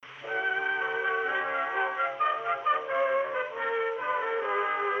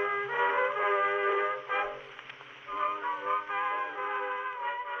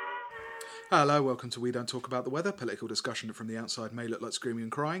Hello, welcome to We Don't Talk About the Weather. Political discussion that from the outside may look like screaming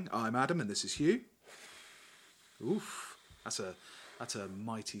and crying. I'm Adam, and this is Hugh. Oof, that's a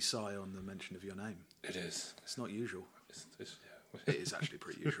mighty sigh on the mention of your name. It is. It's not usual. Yeah. It is actually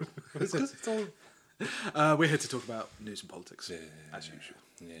pretty usual. It's all... We're here to talk about news and politics, as usual.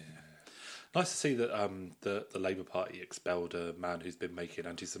 Yeah. Nice to see that the Labour Party expelled a man who's been making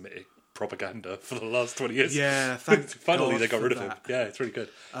anti-Semitic propaganda for the last 20 years. Yeah, thank Finally God they got for rid of that. him. Yeah, it's really good.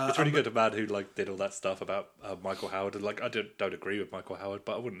 It's really good. A man who did all that stuff about Michael Howard, and I don't agree with Michael Howard,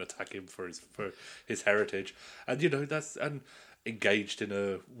 but I wouldn't attack him for his heritage. And and engaged in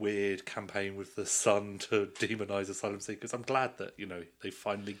a weird campaign with the Sun to demonise asylum seekers. I'm glad that they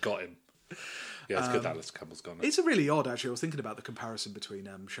finally got him. Yeah, it's good that Alistair Campbell's gone. It's a really odd, actually. I was thinking about the comparison between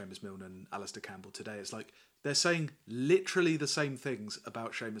Seamus Milne and Alistair Campbell today. It's like they're saying literally the same things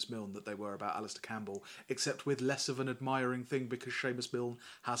about Seamus Milne that they were about Alistair Campbell, except with less of an admiring thing because Seamus Milne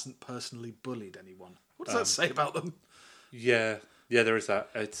hasn't personally bullied anyone. What does that say about them? Yeah, there is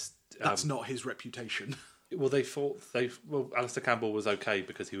that. That's not his reputation. Well, Alistair Campbell was okay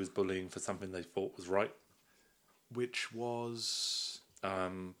because he was bullying for something they thought was right. Which was...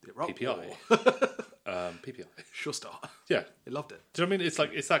 PPI. PPI. Sure start. Yeah. They loved it. Do you know what I mean?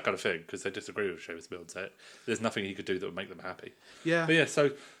 It's that kind of thing, because they disagree with Seamus Milne. So there's nothing he could do that would make them happy. Yeah. But yeah,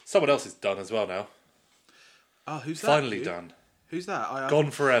 so someone else is done as well now. Who's that? Finally done. Who's that? Gone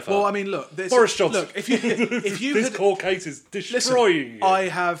forever. Well, I mean, look, Boris Johnson. Look, if you this court case is destroying you. I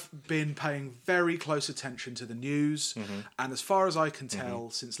have been paying very close attention to the news, and as far as I can tell,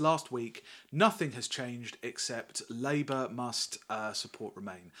 since last week, nothing has changed except Labour must support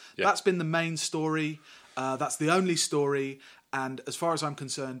Remain. Yeah. That's been the main story. That's the only story, and as far as I'm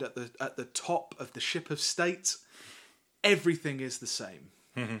concerned, at the top of the ship of state, everything is the same.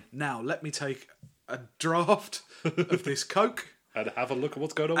 Now, let me take a draft of this Coke. And have a look at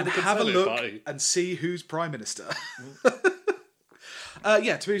what's going on And with the have a Conservative look Party. and see who's Prime Minister.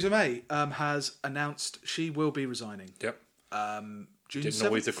 Theresa May has announced she will be resigning. Yep. June Didn't 7th.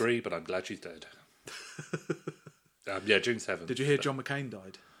 always agree, but I'm glad she's dead. June 7th. Did you hear John McCain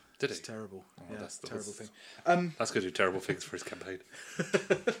died? Did he? It's terrible. That's terrible thing. That's going to do terrible things for his campaign.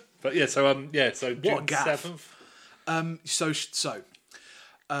 But so June a gaff. 7th.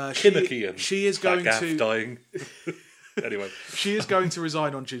 She is That going gaff to dying. Anyway. She is going to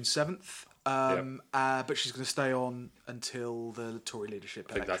resign on June 7th. But she's going to stay on until the Tory leadership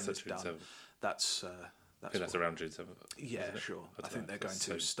election is done. 7th. That's I think that's around June 7th. Yeah, sure. I think they're going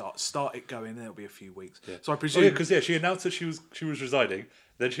to start it going. There'll be a few weeks. Yeah. So I presume because she announced that she was resigning.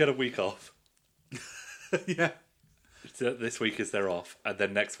 Then she had a week off. Yeah. So this week is their off, and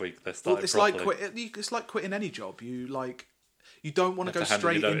then next week they're starting. It's properly. it's like quitting any job. You don't want to go hand in your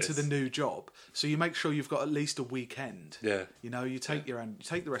straight notice. into the new job, so you make sure you've got at least a weekend. Yeah. You take you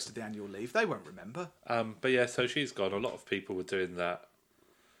take the rest of the annual leave. They won't remember. So she's gone. A lot of people were doing that.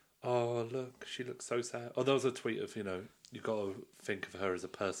 Oh, look, she looks so sad. Oh, there was a tweet of, you've got to think of her as a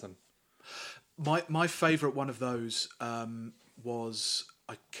person. My favourite one of those was,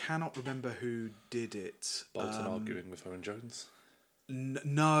 I cannot remember who did it. Bolton arguing with Owen Jones.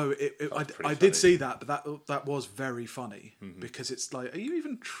 No, I funny. did see that, but that was very funny because it's like, are you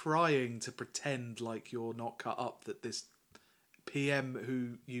even trying to pretend like you're not cut up that this PM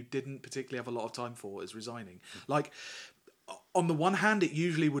who you didn't particularly have a lot of time for is resigning? Like, on the one hand, it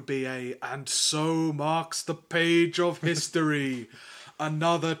usually would be and so marks the page of history,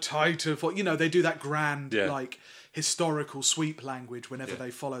 another title for, they do that grand, historical sweep language whenever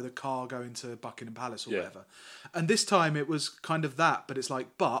they follow the car going to Buckingham Palace or whatever. And this time it was kind of that, but it's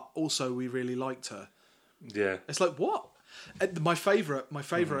like, but also we really liked her. Yeah. It's like, what? And my favourite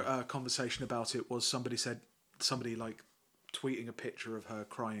conversation about it was somebody tweeting a picture of her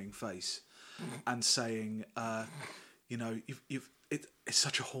crying face and saying, it's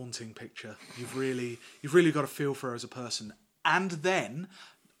such a haunting picture. You've really got to feel for her as a person. And then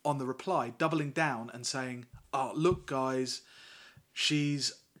on the reply, doubling down and saying, oh, look, guys,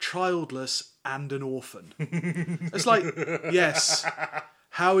 she's childless and an orphan. It's like, yes,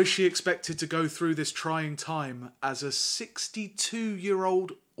 how is she expected to go through this trying time as a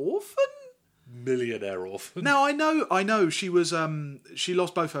 62-year-old orphan? Millionaire orphan. Now, I know she was, she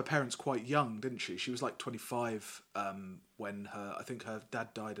lost both her parents quite young, didn't she? She was like 25 when I think her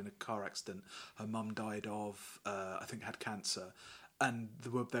dad died in a car accident. Her mum died of, I think had cancer. And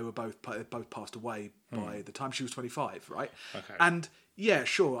they were both passed away by the time she was 25, right? Okay. And yeah,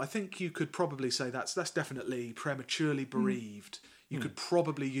 sure, I think you could probably say that's definitely prematurely bereaved. You could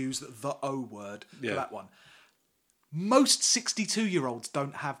probably use the O word for that one. Most 62-year-olds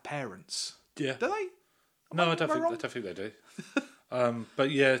don't have parents. Yeah. Do they? No, I don't think they do. But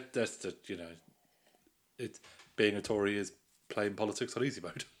yeah, that's the it's being a Tory is playing politics on easy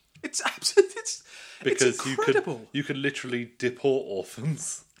mode. It's absolutely Because it's incredible. you could literally deport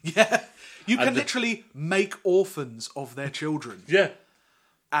orphans. Yeah, you can And literally make orphans of their children, Yeah,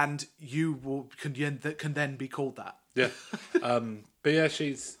 and you can then be called that. yeah. But yeah,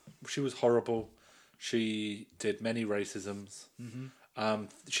 she was horrible. She did many racisms. Mm-hmm.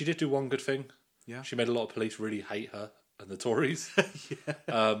 She did do one good thing. Yeah, She made a lot of police really hate her and the Tories.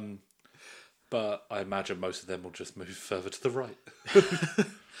 yeah. But I imagine most of them will just move further to the right.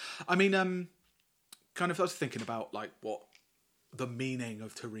 I mean, kind of. I was thinking about like what the meaning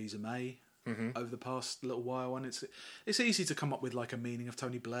of Theresa May over the past little while, and it's easy to come up with like a meaning of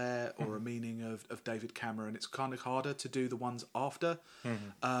Tony Blair or a meaning of David Cameron. It's kind of harder to do the ones after,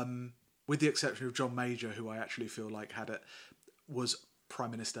 with the exception of John Major, who I actually feel like was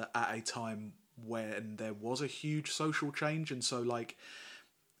Prime Minister at a time when there was a huge social change, and so like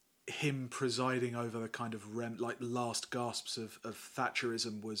him presiding over the kind of last gasps of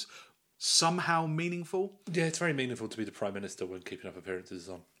Thatcherism was somehow meaningful. Yeah, it's very meaningful to be the Prime Minister when Keeping Up Appearances is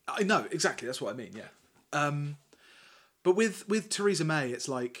on. I know, exactly, that's what I mean, yeah. But with Theresa May, it's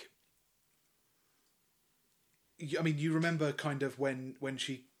like, I mean, you remember kind of when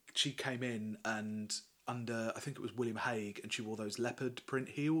she came in and under, I think it was William Hague, and she wore those leopard print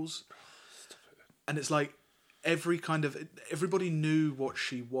heels. And it's like, everybody knew what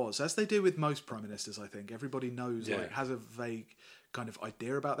she was, as they do with most prime ministers. I think everybody knows, like, has a vague kind of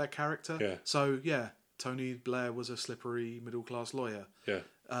idea about their character. Yeah. So yeah, Tony Blair was a slippery middle class lawyer. Yeah.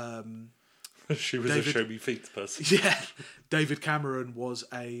 She was a show me feet person. Yeah. David Cameron was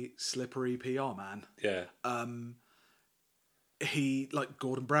a slippery PR man. Yeah. He, like,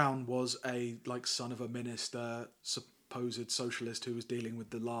 Gordon Brown was a son of a minister, supposed socialist who was dealing with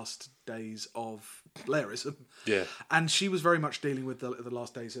the last days of Blairism. Yeah. And she was very much dealing with the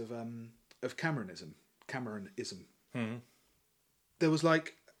last days of Cameronism. Mm-hmm. There was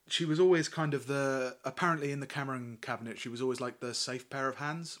like, she was always kind of apparently in the Cameron cabinet, she was always like the safe pair of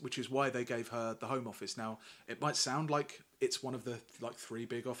hands, which is why they gave her the Home Office. Now, it might sound like it's one of the like 3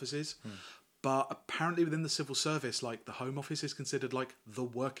 big offices, but apparently within the civil service, like the Home Office is considered like the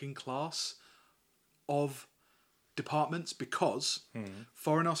working class of departments, because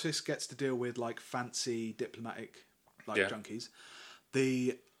Foreign Office gets to deal with like fancy diplomatic junkies.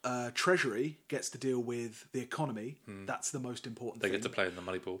 The Treasury gets to deal with the economy. That's the most important thing. They get to play in the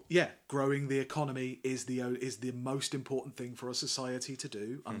money pool. Yeah, growing the economy is the most important thing for a society to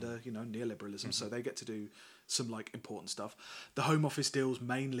do under neoliberalism. So they get to do some like important stuff. The Home Office deals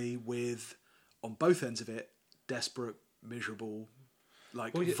mainly with, on both ends of it, desperate, miserable,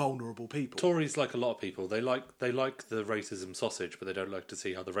 vulnerable people. Tories, like a lot of people, they like the racism sausage, but they don't like to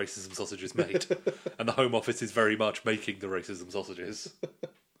see how the racism sausage is made. And the Home Office is very much making the racism sausages.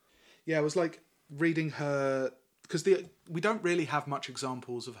 Yeah, it was like reading her, because we don't really have much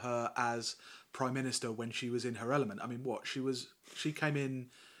examples of her as Prime Minister when she was in her element. I mean, she came in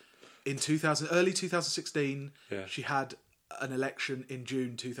 2000, early 2016. Yeah. She had an election in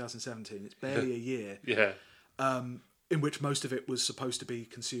June 2017. It's barely a year. Yeah. In which most of it was supposed to be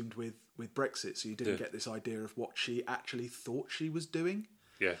consumed with Brexit, so you didn't get this idea of what she actually thought she was doing.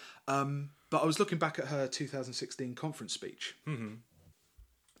 Yeah. But I was looking back at her 2016 conference speech,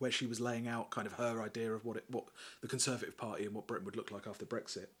 where she was laying out kind of her idea of what the Conservative Party and what Britain would look like after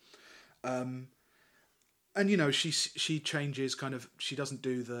Brexit. And she changes kind of. She doesn't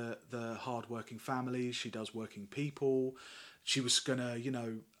do the hard-working families. She does working people. She was gonna,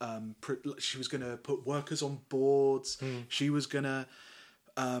 she was gonna put workers on boards. She was gonna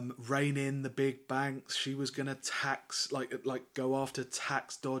rein in the big banks. She was gonna tax, like go after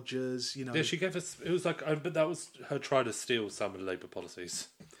tax dodgers. Yeah, she gave us. It was like, but that was her trying to steal some of the Labour policies.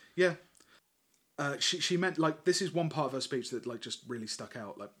 Yeah, she meant, like, this is one part of her speech that like just really stuck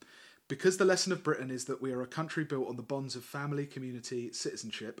out. Like, because the lesson of Britain is that we are a country built on the bonds of family, community,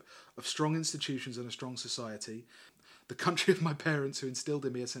 citizenship, of strong institutions and a strong society. The country of my parents, who instilled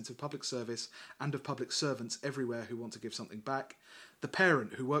in me a sense of public service and of public servants everywhere who want to give something back. The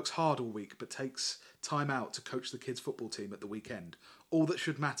parent who works hard all week but takes time out to coach the kids' football team at the weekend. All that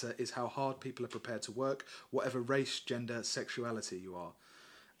should matter is how hard people are prepared to work, whatever race, gender, sexuality you are.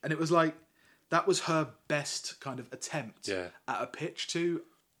 And it was like, that was her best kind of attempt at a pitch to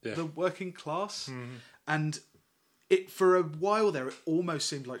the working class. And it, for a while there, it almost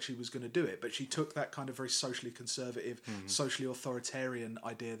seemed like she was going to do it, but she took that kind of very socially conservative, socially authoritarian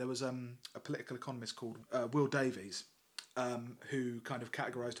idea. There was a political economist called Will Davies, who kind of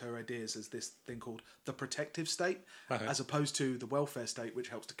categorised her ideas as this thing called the protective state, as opposed to the welfare state, which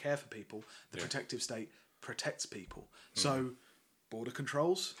helps to care for people. The protective state protects people. So border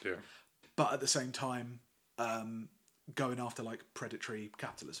controls, Yeah. but at the same time going after like predatory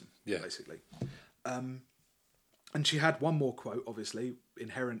capitalism, basically. And she had one more quote, obviously,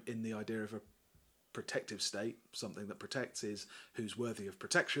 inherent in the idea of a protective state. Something that protects is who's worthy of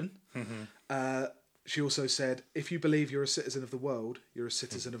protection. She also said, if you believe you're a citizen of the world, you're a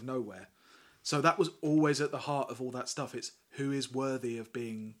citizen of nowhere. So that was always at the heart of all that stuff. It's who is worthy of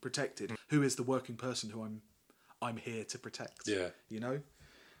being protected. Who is the working person who I'm here to protect. Yeah. You know?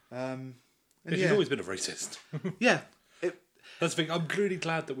 And She's always been a racist. Yeah. That's the thing. I'm really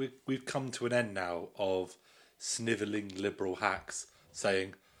glad that we've come to an end now of snivelling liberal hacks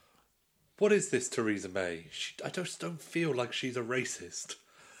saying, what is this Theresa May? I just don't feel like she's a racist.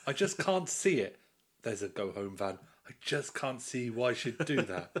 I just can't see it. There's a go home van. I just can't see why she'd do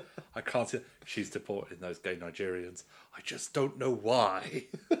that. I can't see it. She's deporting those gay Nigerians. I just don't know why.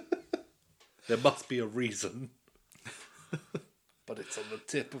 There must be a reason. But it's on the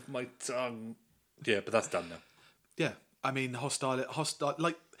tip of my tongue. Yeah, but that's done now. Yeah. I mean, hostile.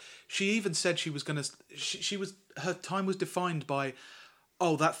 Like, she even said she was going to. Her time was defined by,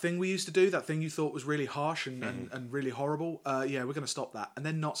 that thing we used to do, that thing you thought was really harsh and really horrible. Yeah, we're going to stop that, and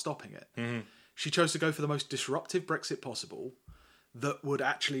then not stopping it. Mm-hmm. She chose to go for the most disruptive Brexit possible, that would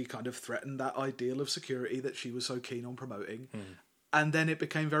actually kind of threaten that ideal of security that she was so keen on promoting. Mm. And then it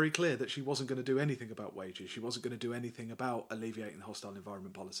became very clear that she wasn't going to do anything about wages. She wasn't going to do anything about alleviating the hostile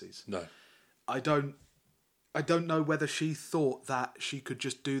environment policies. No, I don't know whether she thought that she could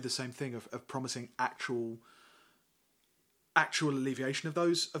just do the same thing of promising actual alleviation of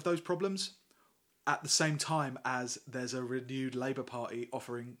those problems at the same time as there's a renewed Labour Party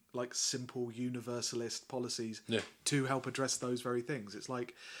offering like simple universalist policies to help address those very things. It's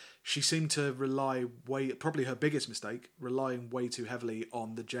like she seemed to rely probably her biggest mistake, relying way too heavily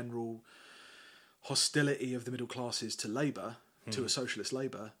on the general hostility of the middle classes to Labour, to a socialist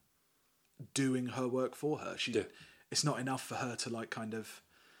Labour, doing her work for her. It's not enough for her to like kind of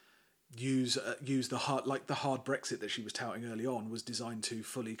use the hard Brexit that she was touting early on was designed to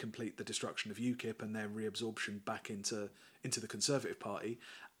fully complete the destruction of UKIP and their reabsorption back into the Conservative Party.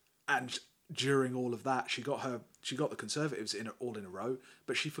 And during all of that, she got the Conservatives all in a row,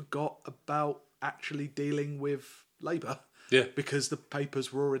 but she forgot about actually dealing with Labour. Yeah, because the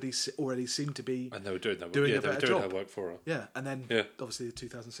papers were already seemed to be, and they were doing their work. Doing they a were better doing job. her work for her. Yeah, and then obviously the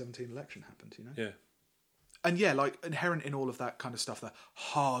 2017 election happened. You know. Yeah. And like inherent in all of that kind of stuff, the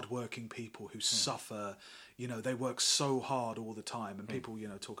hard-working people who suffer, they work so hard all the time, and people,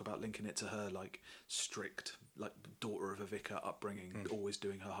 talk about linking it to her like strict, like daughter of a vicar upbringing, always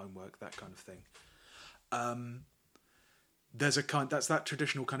doing her homework, that kind of thing. There's that's that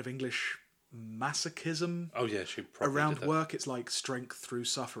traditional kind of English masochism. Oh yeah, she probably around did that. work. It's like strength through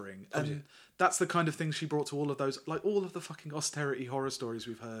suffering, and that's the kind of things she brought to all of those, like all of the fucking austerity horror stories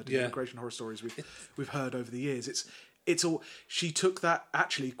we've heard, immigration horror stories we've heard over the years. It's all, she took that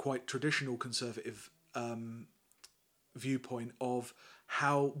actually quite traditional conservative viewpoint of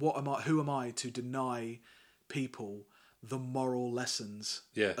who am I to deny people the moral lessons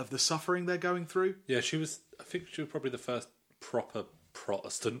of the suffering they're going through. Yeah, I think she was probably the first proper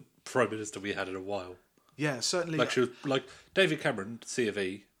Protestant Prime Minister we had in a while. Yeah, certainly. Like she was like David Cameron, C of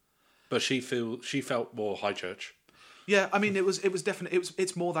E, but she felt more high church. Yeah, I mean it was definitely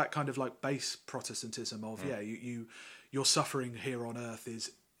it's more that kind of like base Protestantism of your suffering here on earth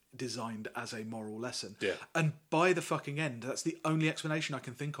is designed as a moral lesson. Yeah. And by the fucking end, that's the only explanation I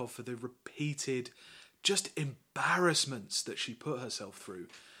can think of for the repeated just embarrassments that she put herself through.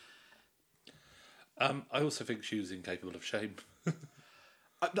 I also think she was incapable of shame.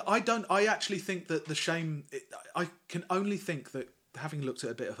 I actually think that the shame, I can only think that having looked at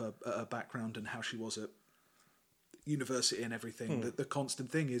a bit of her background and how she was at university and everything, that the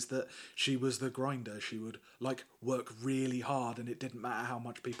constant thing is that she was the grinder. She would like work really hard, and it didn't matter how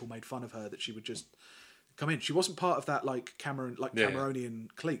much people made fun of her, that she would just come in. She wasn't part of that like Cameronian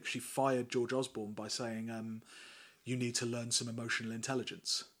clique. She fired George Osborne by saying, you need to learn some emotional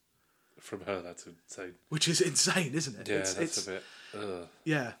intelligence. From her, that's insane. Which is insane, isn't it? Yeah, it's a bit... Ugh.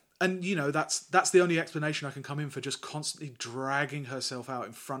 Yeah. And, that's the only explanation I can come in for just constantly dragging herself out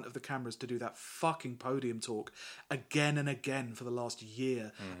in front of the cameras to do that fucking podium talk again and again for the last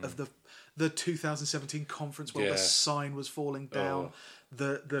year of the 2017 conference where the sign was falling down,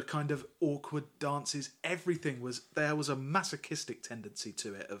 the kind of awkward dances, everything was... There was a masochistic tendency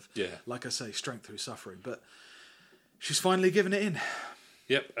to it of, like I say, strength through suffering. But she's finally given it in.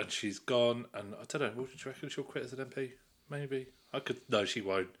 Yep, and she's gone, and I don't know, what do you reckon she'll quit as an MP? Maybe. No, she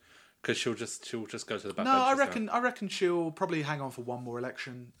won't. Because she'll just go to the back. No, I reckon she'll probably hang on for one more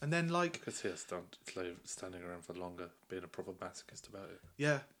election, and then I could see her standing around for longer, being a proper masochist about it.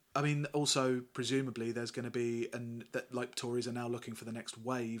 Yeah, I mean, also presumably there's going to be Tories are now looking for the next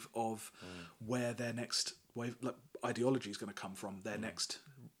wave of where their next wave ideology is going to come from. Their next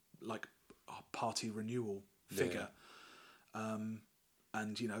party renewal figure, and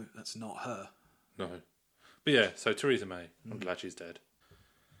that's not her. No, but yeah. So Theresa May, I'm glad she's dead.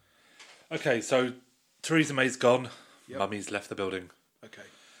 Okay, so Theresa May's gone. Yep. Mummy's left the building. Okay.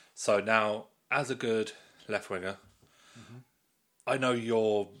 So now, as a good left-winger, I know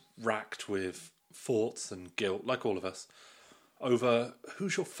you're racked with thoughts and guilt, like all of us, over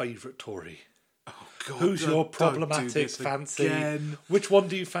who's your favourite Tory? Oh, God. Who's your problematic fancy? Again. Which one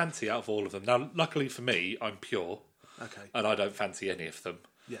do you fancy out of all of them? Now, luckily for me, I'm pure. Okay. And I don't fancy any of them.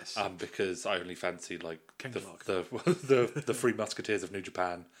 Yes. Because I only fancy King the Three Musketeers of New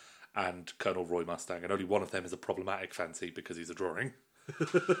Japan and Colonel Roy Mustang, and only one of them is a problematic fancy because he's a drawing.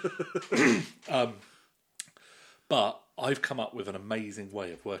 But I've come up with an amazing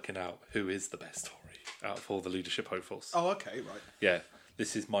way of working out who is the best Tory out of all the leadership hopefuls. Oh, okay, right. Yeah,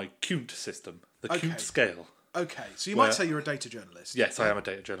 this is my CUNT system, the CUNT scale. Okay, so you might say you're a data journalist. Yes, I am a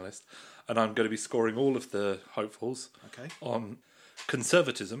data journalist, and I'm going to be scoring all of the hopefuls on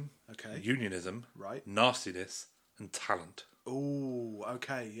conservatism, unionism, nastiness, and talent. Oh,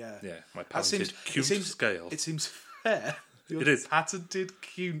 okay, yeah. Yeah, my patented CUNT scale. It seems fair. It is. Patented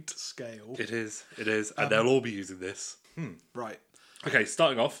CUNT scale. It is, and they'll all be using this. Right. Okay,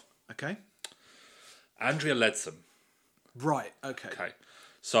 starting off. Okay. Andrea Leadsom. Right, okay. Okay,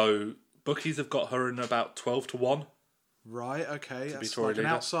 so bookies have got her in about 12-1. Right, okay. That's Tory like an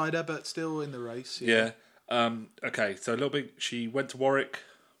leader. outsider, but still in the race. Yeah. Okay, so a little bit. She went to Warwick,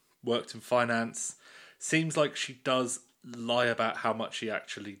 worked in finance. Seems like she does lie about how much she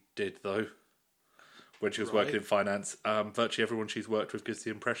actually did, though, when she was working in finance. Virtually everyone she's worked with gives the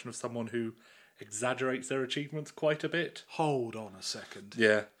impression of someone who exaggerates their achievements quite a bit. Hold on a second.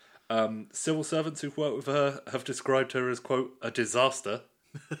 Yeah. Civil servants who've worked with her have described her as, quote, a disaster.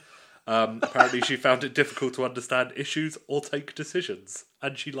 Apparently she found it difficult to understand issues or take decisions,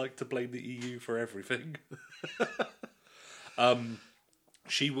 and she liked to blame the EU for everything.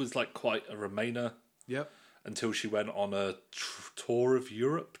 She was quite a Remainer. Yep. Until she went on a tour of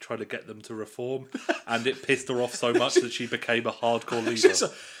Europe trying to get them to reform, and it pissed her off so much that she became a hardcore leader.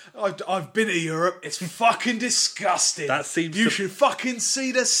 I've been to Europe. It's fucking disgusting. You should fucking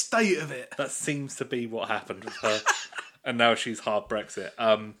see the state of it. That seems to be what happened with her, and now she's hard Brexit.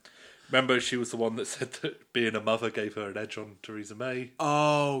 Remember, she was the one that said that being a mother gave her an edge on Theresa May.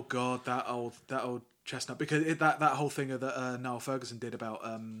 Oh God, that old chestnut. Because that whole thing that Niall Ferguson did about.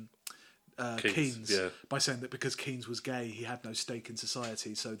 Keynes, by saying that because Keynes was gay, he had no stake in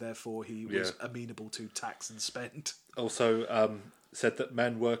society, so therefore he was amenable to tax and spend. Also, said that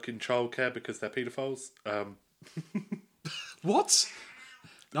men work in childcare because they're paedophiles. What?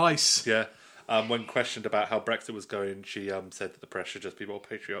 Nice. Yeah. When questioned about how Brexit was going, she said that the press should just be more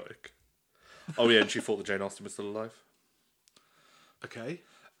patriotic. Oh yeah, and she thought that Jane Austen was still alive. Okay.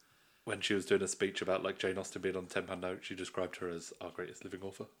 When she was doing a speech about Jane Austen being on the £10 note, she described her as our greatest living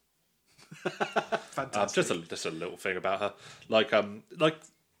author. Fantastic. Just a little thing about her,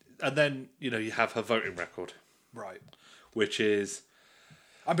 and then you have her voting record, right? Which is,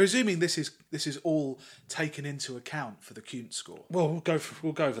 I'm presuming this is all taken into account for the CUNT score. Well,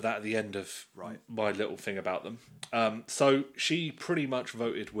 we'll go over that at the end of my little thing about them. So she pretty much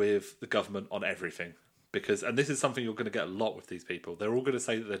voted with the government on everything. And this is something you're going to get a lot with these people. They're all going to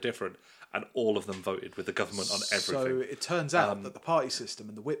say that they're different, and all of them voted with the government on everything. So it turns out that the party system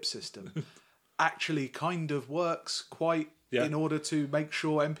and the whip system actually kind of works in order to make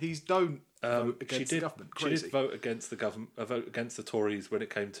sure MPs don't vote against the government. Crazy. She did vote against the government, vote against the Tories when it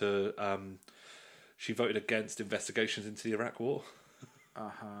came to. She voted against investigations into the Iraq War.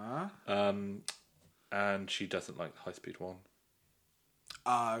 And she doesn't like the high-speed one.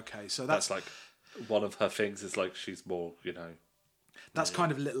 Okay, so that's one of her things is she's more, That's kind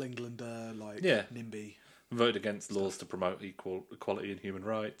of Little England, NIMBY. Voted against laws to promote equality and human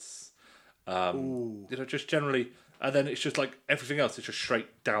rights. Just generally, and then it's just everything else. It's just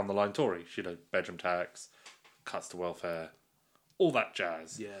straight down the line Tory. Bedroom tax, cuts to welfare, all that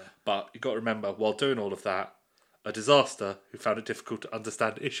jazz. Yeah. But you got to remember, while doing all of that, a disaster who found it difficult to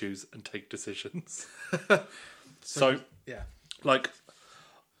understand issues and take decisions. So yeah,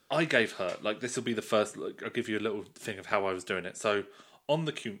 I gave her, this will be the first, I'll give you a little thing of how I was doing it. So, on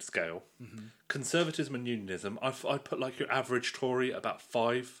the CUNT scale, conservatism and unionism, I'd put your average Tory about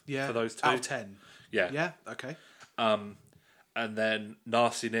 5 for those two. Out of 10. Yeah. Yeah, okay. And then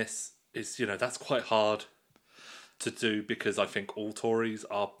nastiness is, that's quite hard to do because I think all Tories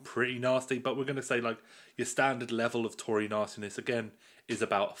are pretty nasty. But we're going to say, like, your standard level of Tory nastiness, again, is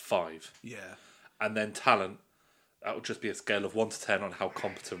about 5. Yeah. And then talent, that would just be a scale of 1 to 10 on how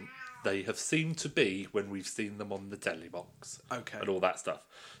competent they have seemed to be when we've seen them on the telly box. Okay. And all that stuff.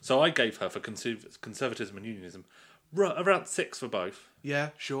 So I gave her, for conservatism and unionism, around 6 for both. Yeah,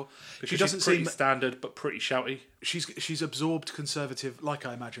 sure. Because She doesn't she's pretty seem... standard, but pretty shouty. She's absorbed conservative, like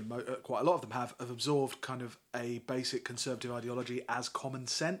I imagine quite a lot of them have absorbed kind of a basic conservative ideology as common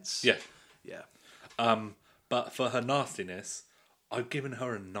sense. Yeah. Yeah. But for her nastiness, I've given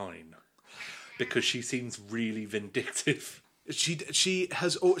her a 9. Because she seems really vindictive. She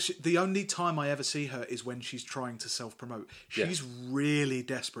has... the only time I ever see her is when she's trying to self-promote. She's really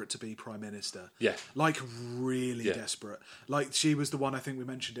desperate to be Prime Minister. Yeah. Like, really desperate. Like, she was the one, I think we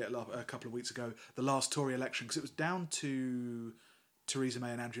mentioned it a couple of weeks ago, the last Tory election, because it was down to Theresa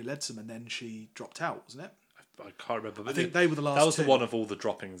May and Andrew Leadsom, and then she dropped out, wasn't it? I can't remember. I think they were the last That was two. the one of all the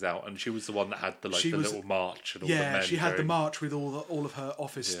droppings out, and she was the one that had the little march and all the men. Yeah, she had the march with all of her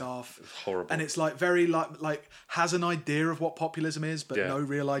office staff. It was horrible. And it's like very like has an idea of what populism is, but no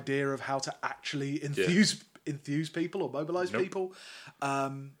real idea of how to actually enthuse people or mobilise people.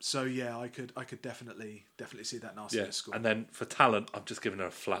 So yeah, I could definitely see that nastiness score. And then for talent, I've just given her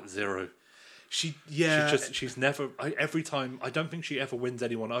a flat 0. She's never. Every time, I don't think she ever wins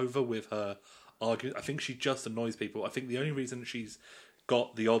anyone over with her argument. I think she just annoys people. I think the only reason she's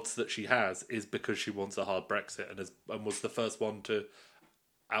got the odds that she has is because she wants a hard Brexit and was the first one to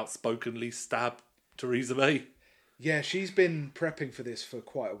outspokenly stab Theresa May. Yeah, she's been prepping for this for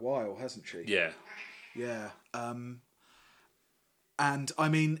quite a while, hasn't she? Yeah. Yeah. And I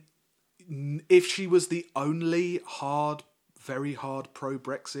mean, if she was the only very hard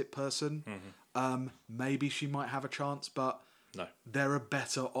pro-Brexit person, maybe she might have a chance, but no, there are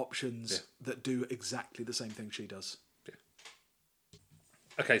better options that do exactly the same thing she does. Yeah.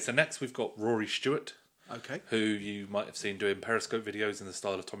 Okay, so next we've got Rory Stewart. Okay. Who you might have seen doing Periscope videos in the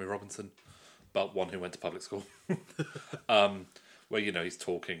style of Tommy Robinson, but one who went to public school. Where, he's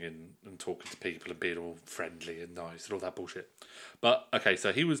talking and talking to people and being all friendly and nice and all that bullshit. But, okay,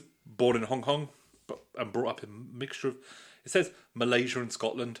 so he was born in Hong Kong and brought up in a mixture of, it says Malaysia and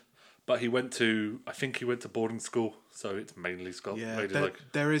Scotland. But he went to boarding school, so it's mainly Scotland. Yeah,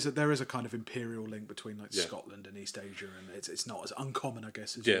 there is a kind of imperial link between Scotland and East Asia, and it's not as uncommon, I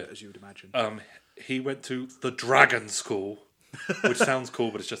guess, as you would imagine. He went to the Dragon School, which sounds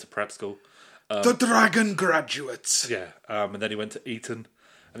cool, but it's just a prep school. The Dragon Graduates. Yeah, and then he went to Eton,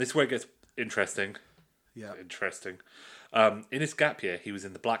 and this is where it gets interesting. Yeah, interesting. In his gap year, he was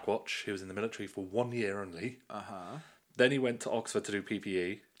in the Black Watch. He was in the military for 1 year only. Then he went to Oxford to do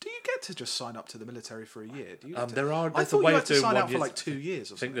PPE. Do you get to just sign up to the military for a year? Do you? There's a way you of doing sign out for like 2 years.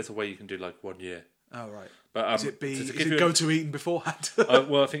 Or I think there's a way you can do like 1 year. Oh right. But is it go to Eton beforehand?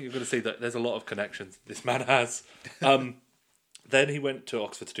 Well, I think you're going to see that there's a lot of connections this man has. Then he went to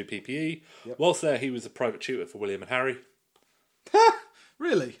Oxford to do PPE. Yep. Whilst there, he was a private tutor for William and Harry.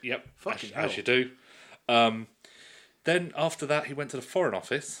 Really? Yep. Fucking as you do. Then after that, he went to the Foreign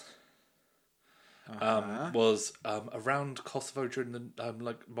Office. Was around Kosovo during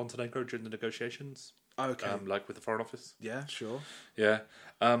the Montenegro during the negotiations. Okay. With the Foreign Office. Yeah, sure. Yeah.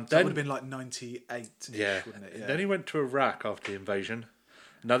 Then that would have been like 98. Yeah. Wouldn't it? Yeah. Then he went to Iraq after the invasion.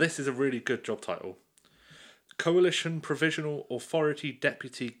 Now this is a really good job title. Coalition Provisional Authority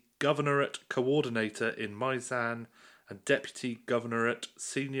Deputy Governorate Coordinator in Mizan and Deputy Governorate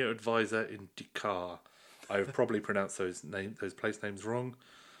Senior Advisor in Dakar. I have probably pronounced those place names wrong,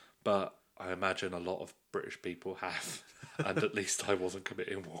 but I imagine a lot of British people have, and at least I wasn't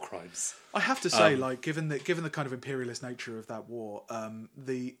committing war crimes. I have to say, given the kind of imperialist nature of that war,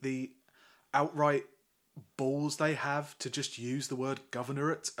 the outright balls they have to just use the word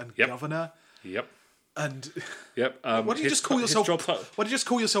governorate and governor. Yep. And why do you just call yourself? Why do you just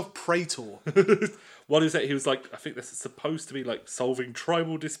call yourself praetor? What is it? He was like, I think this is supposed to be like solving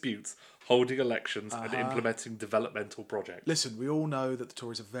tribal disputes, holding elections, and implementing developmental projects. Listen, we all know that the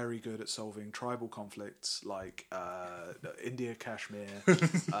Tories are very good at solving tribal conflicts like India, Kashmir,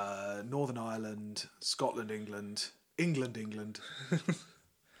 Northern Ireland, Scotland, England.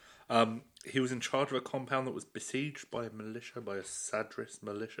 He was in charge of a compound that was besieged by a Sadrist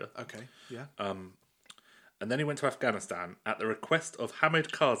militia. Okay, yeah. And then he went to Afghanistan at the request of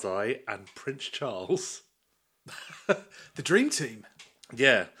Hamid Karzai and Prince Charles. The Dream Team.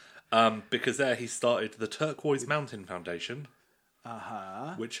 Yeah, because there he started the Turquoise Mountain Foundation,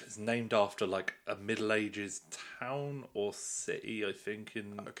 which is named after like a Middle Ages town or city, I think,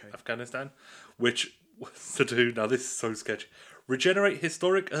 in Afghanistan, which was to do. Now this is so sketchy. Regenerate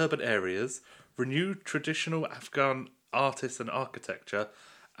historic urban areas, renew traditional Afghan artists and architecture,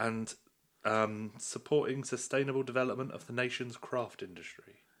 and supporting sustainable development of the nation's craft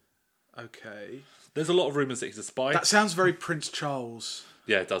industry. Okay. There's a lot of rumours that he's a spy. That sounds very Prince Charles.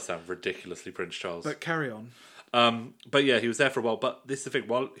 Yeah, it does sound ridiculously Prince Charles. But carry on. But yeah, he was there for a while. But this is the thing: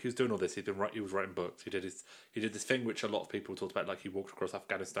 while he was doing all this, he was writing books. He did this thing which a lot of people talked about, like he walked across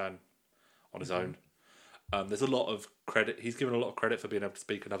Afghanistan on his own. There's a lot of credit. He's given a lot of credit for being able to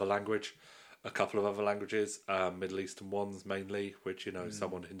speak another language, a couple of other languages, Middle Eastern ones mainly, which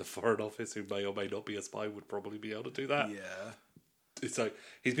someone in the Foreign Office who may or may not be a spy would probably be able to do that. Yeah. It's like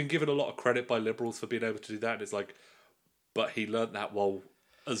he's been given a lot of credit by liberals for being able to do that. And it's like, but he learnt that while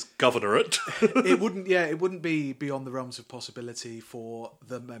as governorate. It wouldn't be beyond the realms of possibility for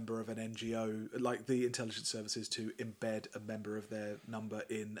the member of an NGO, like the intelligence services, to embed a member of their number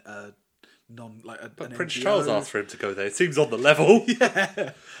in a But an Prince NGO. Charles asked for him to go there. It seems on the level.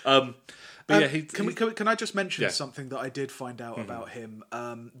 Yeah. But Can I just mention something that I did find out about him?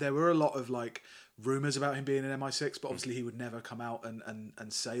 There were a lot of rumours about him being an MI6, but obviously he would never come out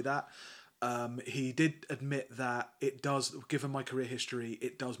and say that. He did admit that it does, given my career history,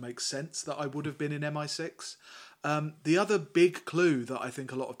 it does make sense that I would have been in MI6. The other big clue that I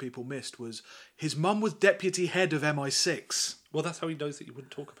think a lot of people missed was his mum was deputy head of MI6. Well, that's how he knows that you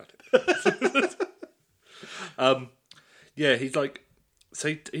wouldn't talk about it. Yeah, he's like,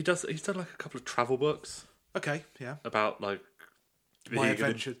 so he's done like a couple of travel books. Okay, yeah. About like My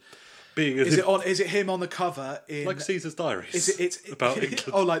adventure. Is it him on the cover in like Caesar's Diaries? It's about England.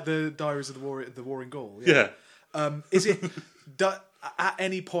 Oh, like the Diaries of the War in Gaul. Yeah. Is it? At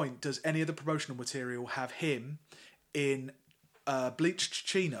any point, does any of the promotional material have him in bleached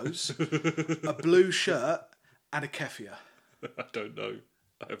chinos, a blue shirt, and a keffiyeh? I don't know.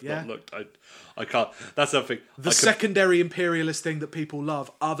 I have not looked. I can't. That's something. The secondary imperialist thing that people love,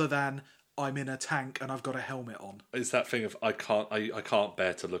 other than I'm in a tank and I've got a helmet on. It's that thing of I can't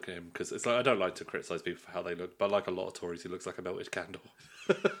bear to look at him because it's like I don't like to criticise people for how they look, but like a lot of Tories, he looks like a melted candle.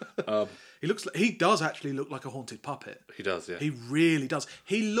 He does actually look like a haunted puppet. He does, yeah. He really does.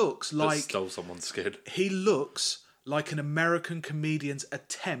 He looks like stole someone's skin. He looks like an American comedian's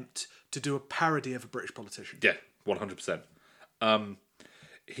attempt to do a parody of a British politician. Yeah, 100%.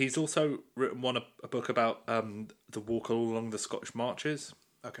 He's also written a book about the walk along the Scottish marches.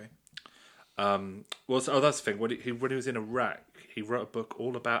 Okay. That's the thing. When he was in Iraq, he wrote a book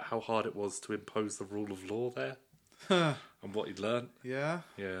all about how hard it was to impose the rule of law there, and what he'd learned. Yeah.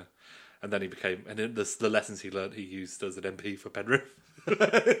 Yeah, and then the lessons he learned he used as an MP for Penrith.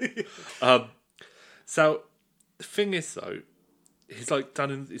 So the thing is, though,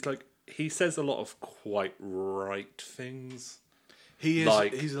 he says a lot of quite right things. He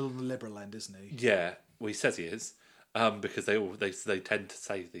is. He's a liberal end, isn't he? Yeah. Well, he says he is. Because they tend to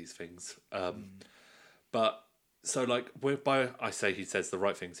say these things, but so I say he says the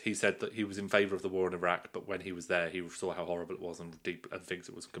right things. He said that he was in favour of the war in Iraq, but when he was there, he saw how horrible it was and thinks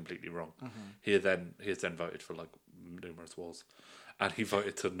it was completely wrong. He has then voted for numerous wars, and he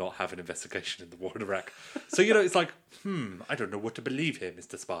voted to not have an investigation in the war in Iraq. So it's like, I don't know what to believe here,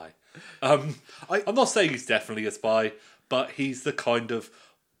 Mr. Spy. I'm not saying he's definitely a spy, but he's the kind of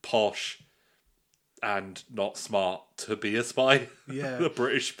posh and not smart to be a spy. Yeah. A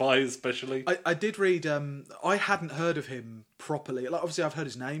British spy especially. I did read, I hadn't heard of him properly. Obviously I've heard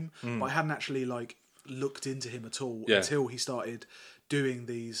his name, but I hadn't actually looked into him at all until he started doing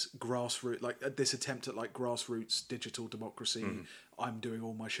these grassroots, this attempt at grassroots digital democracy. I'm doing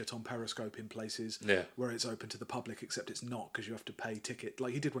all my shit on Periscope in places where it's open to the public, except it's not because you have to pay ticket.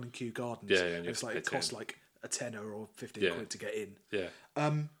 He did one in Kew Gardens. Yeah, and it's it costs a tenner or 15 quid to get in. Yeah.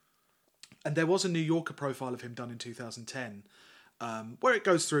 And there was a New Yorker profile of him done in 2010, where it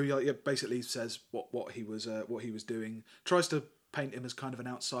goes through, basically says what he was doing, tries to paint him as kind of an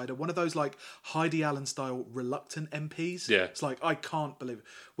outsider, one of those Heidi Allen style reluctant MPs. Yeah, it's I can't believe it.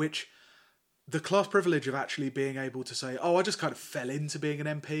 Which the class privilege of actually being able to say, I just kind of fell into being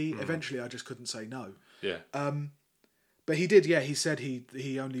an MP. Eventually, I just couldn't say no. Yeah. But he did, he said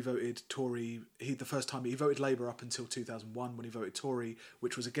he only voted Tory. The first time he voted Labour up until 2001 when he voted Tory,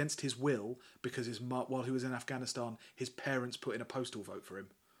 which was against his will because while he was in Afghanistan, his parents put in a postal vote for him.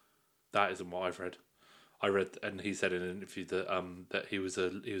 That isn't what I've read. I read, and he said in an interview that he was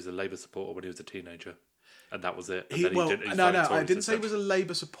a Labour supporter when he was a teenager, and that was it. And I didn't say he was a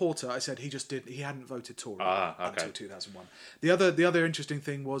Labour supporter. I said he hadn't voted Tory until 2001. The other interesting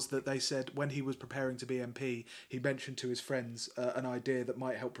thing was that they said when he was preparing to be MP, he mentioned to his friends an idea that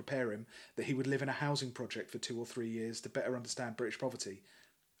might help prepare him, that he would live in a housing project for 2 or 3 years to better understand British poverty.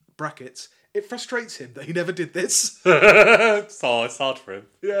 brackets, it frustrates him that he never did this. So it's hard for him.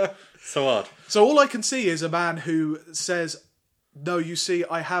 Yeah. So hard. So all I can see is a man who says, no, you see,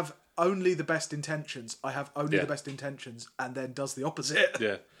 I have only the best intentions. I have only the best intentions, and then does the opposite.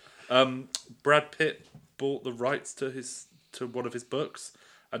 Yeah. Brad Pitt bought the rights to one of his books,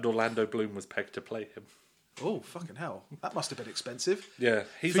 and Orlando Bloom was pegged to play him. Oh, fucking hell. That must have been expensive. Yeah.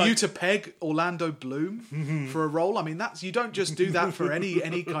 For you to peg Orlando Bloom for a role, I mean, you don't just do that for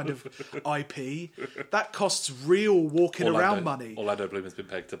any kind of IP. That costs real walking around money. Orlando Bloom has been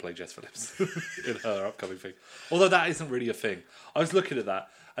pegged to play Jess Phillips in her upcoming thing. Although that isn't really a thing. I was looking at that,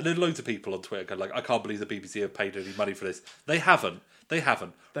 and there are loads of people on Twitter going like, I can't believe the BBC have paid any money for this. They haven't.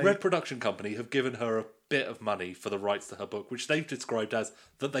 Red Production Company have given her a bit of money for the rights to her book, which they've described as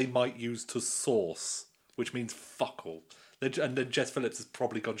that they might use to source, which means fuck all. And then Jess Phillips has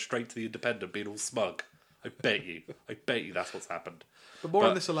probably gone straight to the Independent being all smug. I bet you that's what's happened. But more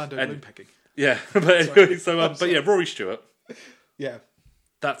on this Orlando Bloom pegging. Yeah, but yeah, Rory Stewart. Yeah.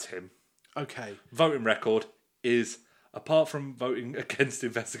 That's him. Okay. Voting record is, apart from voting against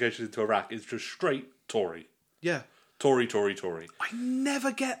investigation into Iraq, is just straight Tory. Yeah. Tory. I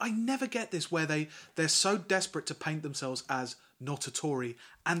never get this where they're so desperate to paint themselves as not a Tory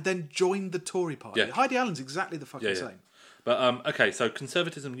and then join the Tory party. Yeah. Heidi Allen's exactly the fucking same. But okay, so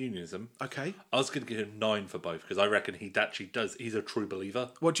conservatism, unionism. Okay. I was going to give him 9 for both because I reckon he actually does. He's a true believer.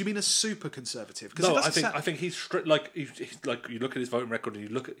 What do you mean a super conservative? No, I think he's strict. Like he's like, you look at his voting record and you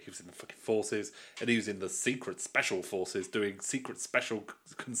look at, he was in the fucking forces and he was in the secret special forces doing secret special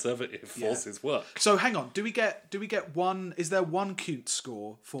conservative forces work. So hang on, do we get one? Is there one cute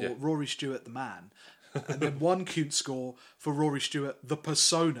score for Rory Stewart the man, and then one cute score for Rory Stewart the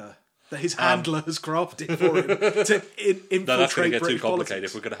persona that his handler has crafted for him to infiltrate No, that's going to get British too complicated politics.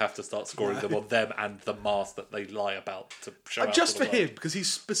 if we're going to have to start scoring them on them and the mask that they lie about to show out Just to for the him, world. because he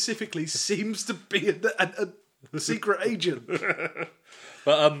specifically seems to be a secret agent.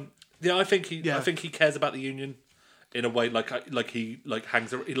 But yeah, I think he cares about the union in a way like he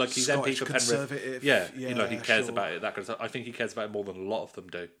hangs around, like he's Scottish MP for Penrith. conservative. Yeah, he cares sure. about it. That kind of stuff. I think he cares about it more than a lot of them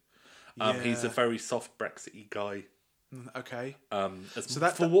do. He's a Yeah. very soft Brexit-y guy. Okay.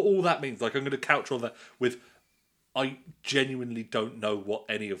 For what all that means, like I'm going to couch all that with, I genuinely don't know what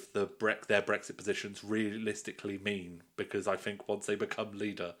any of their Brexit positions realistically mean, because I think once they become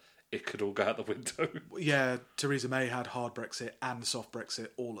leader, it could all go out the window. Yeah, Theresa May had hard Brexit and soft Brexit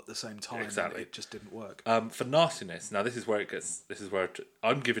all at the same time. Exactly. And it just didn't work. For nastiness, now this is where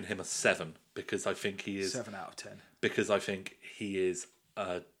I'm giving him a 7 because I think he is 7 out of 10. because I think he is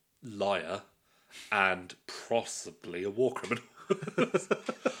a liar and possibly a war criminal.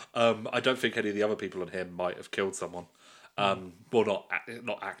 I don't think any of the other people on here might have killed someone. Well,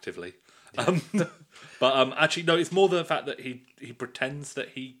 not actively. But actually, no. It's more the fact that he pretends that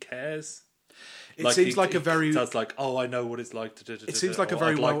he cares. It seems like a very. Sounds like, oh, I know what it's like to do. It seems like a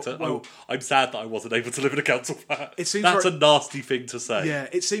very well. I'm sad that I wasn't able to live in a council flat. It seems that's a nasty thing to say. Yeah,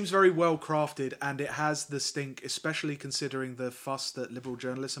 it seems very well crafted, and it has the stink, especially considering the fuss that liberal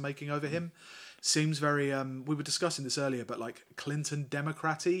journalists are making over him. Seems very. We were discussing this earlier, but like Clinton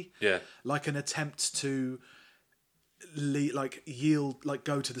Democrat-y. Yeah. Like an attempt to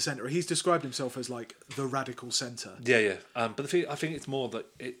go to the centre. He's described himself as like the radical centre. Yeah. But I think it's more that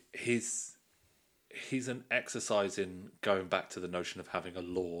he's an exercise in going back to the notion of having a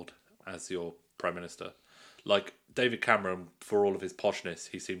lord as your prime minister. Like David Cameron, for all of his poshness,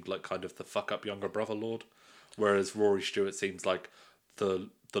 he seemed like kind of the fuck up younger brother lord, whereas Rory Stewart seems like the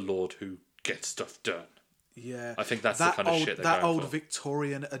lord who gets stuff done. Yeah, I think that's the kind of shit they're that going old for.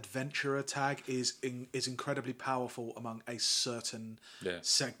 Victorian adventurer tag is incredibly powerful among a certain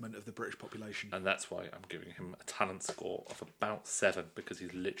segment of the British population, and that's why I'm giving him a talent score of about 7 because he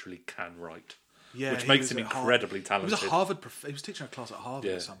literally can write. Yeah, which makes him incredibly talented. He was a Harvard. He was teaching a class at Harvard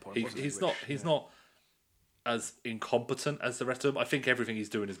at some point. He's not as incompetent as the rest of them. I think everything he's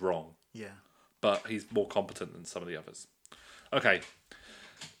doing is wrong. Yeah, but he's more competent than some of the others. Okay.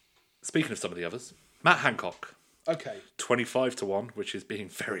 Speaking of some of the others, Matt Hancock. Okay. 25-1, which is being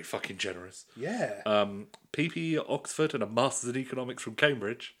very fucking generous. Yeah. PPE at Oxford and a Masters in Economics from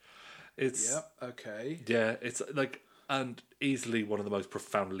Cambridge. Okay. Yeah, it's like, and easily one of the most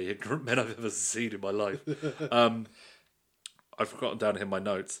profoundly ignorant men I've ever seen in my life. I've forgotten down here in my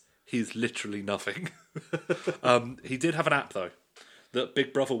notes. He's literally nothing. He did have an app, though, that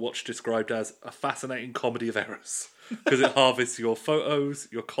Big Brother Watch described as a fascinating comedy of errors, because it harvests your photos,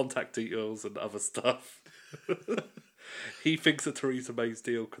 your contact details, and other stuff. He thinks that Theresa May's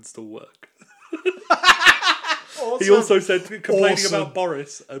deal can still work. Awesome. He also said, complaining about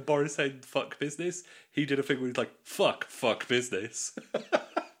Boris, and Boris saying fuck business, he did a thing where he's like, fuck business.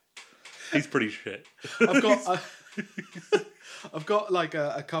 He's pretty shit. I've got I've got like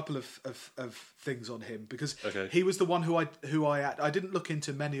a couple of things on him because he was the one who I didn't look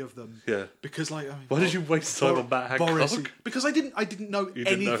into many of them. Yeah. Because like Why did you waste time on Matt Hancock? Boris, because I didn't know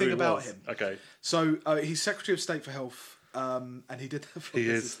anything about him. Okay. So he's Secretary of State for Health, and he did that for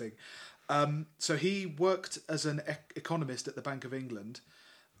this thing. So he worked as an economist at the Bank of England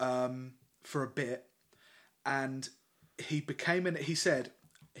for a bit, and he became an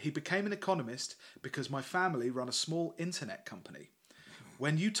economist because my family run a small internet company.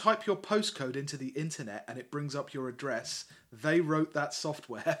 When you type your postcode into the internet and it brings up your address, they wrote that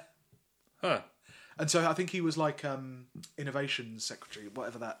software. Huh. And so I think he was like innovation secretary,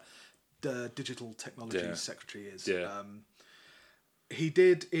 whatever that digital technology secretary is. Yeah. He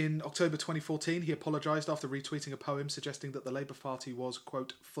did in October 2014. He apologised after retweeting a poem suggesting that the Labour Party was,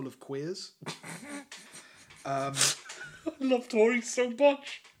 quote, full of queers. I love Tories so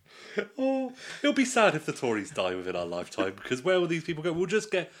much. Oh, it'll be sad if the Tories die within our lifetime, because where will these people go? We'll just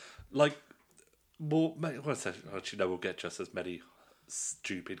get like more. Actually, no, we'll get just as many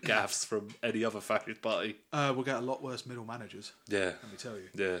stupid gaffes from any other fascist party. We'll get a lot worse middle managers. Yeah, let me tell you.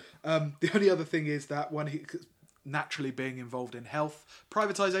 Yeah. The only other thing is that when he naturally being involved in health,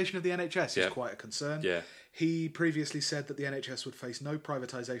 privatisation of the NHS is quite a concern. Yeah. He previously said that the NHS would face no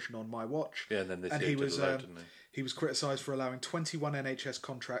privatisation on my watch. Yeah, and then this year he was didn't he? He was criticised for allowing 21 NHS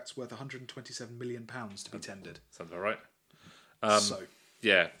contracts worth £127 million to be tendered. Sounds about right.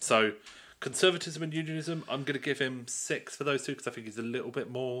 So conservatism and unionism, I'm going to give him 6 for those two because I think he's a little bit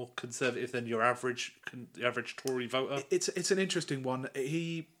more conservative than your average Tory voter. It's an interesting one.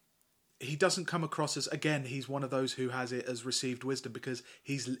 He doesn't come across as, again, he's one of those who has it as received wisdom because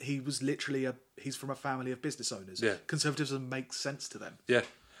he's from a family of business owners. Yeah. Conservatism makes sense to them. Yeah.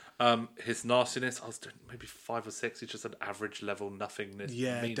 His nastiness, I was doing maybe 5 or 6. He's just an average level nothingness.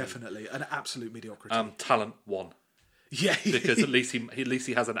 Yeah, definitely an absolute mediocrity. Talent 1. Yeah, because at least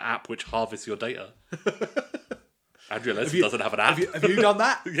he has an app which harvests your data. Andrea Leadsom doesn't have an app. Have you done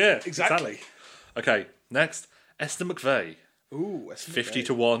that? Yeah, exactly. Okay, next, Esther McVeigh. Ooh, Esther 50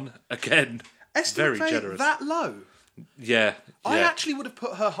 to 1 again. Esther very McVeigh, generous. That low? Yeah. I actually would have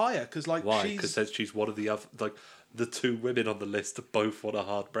put her higher because, like, why? Because she's one of the other, like, the 2 women on the list both want a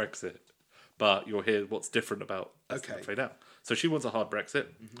hard Brexit. But you'll hear what's different about Esther McVeigh now. So she wants a hard Brexit.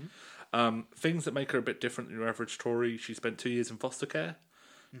 Mm-hmm. Things that make her a bit different than your average Tory. She spent 2 years in foster care,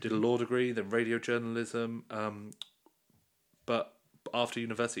 did a law degree, then radio journalism. But after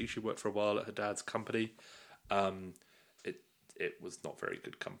university, she worked for a while at her dad's company. It was not very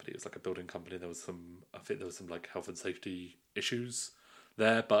good company. It was like a building company. There was some like health and safety issues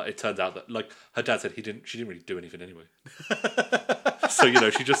there, but it turned out that like her dad said she didn't really do anything anyway. So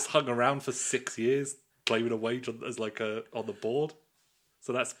she just hung around for 6 years claiming a wage as like on the board.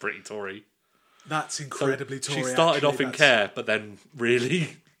 So that's pretty Tory. That's incredibly Tory. She started off in care, but then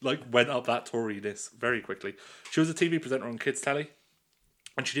really like went up that Toriness very quickly. She was a TV presenter on Kids Telly,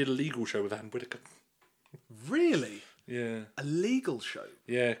 and she did a legal show with Anne Whitaker. Really? Yeah. A legal show?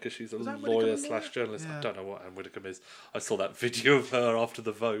 Yeah, because she's a lawyer / journalist. Yeah. I don't know what Anne Whitaker is. I saw that video of her after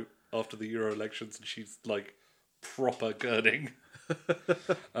the vote, after the Euro elections, and she's like proper gurning.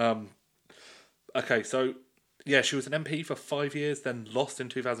 Okay, so yeah, she was an MP for 5 years, then lost in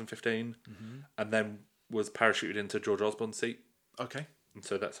 2015, and then was parachuted into George Osborne's seat. Okay. And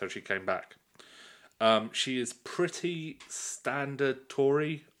so that's how she came back. She is pretty standard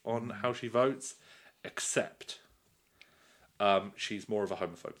Tory on how she votes, except she's more of a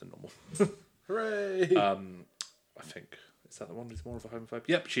homophobe than normal. Hooray! I think, is that the one who's more of a homophobe?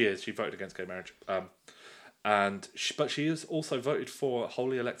 Yep, she is. She voted against gay marriage. But she has also voted for a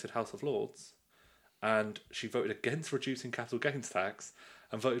wholly elected House of Lords, and she voted against reducing capital gains tax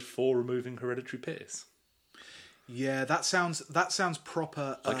and voted for removing hereditary peers. Yeah, that sounds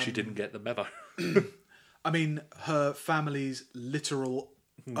proper. Like she didn't get the memo. I mean, her family's literal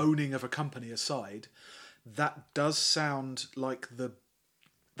owning of a company aside, that does sound like the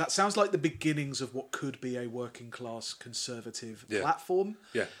beginnings of what could be a working class conservative platform.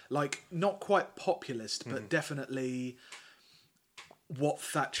 Yeah. Like, not quite populist, but definitely what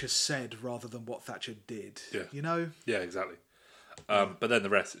Thatcher said rather than what Thatcher did. Yeah. You know? Yeah, exactly. But then the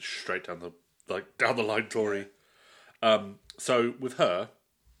rest is straight down the line Tory. So with her,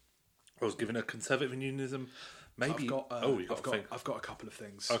 I was given a conservative in unionism. Maybe I've got a couple of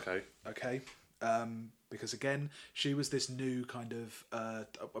things. Okay. Because again, she was this new kind of.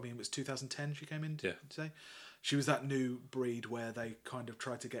 It was 2010 she came in. Today, she was that new breed where they kind of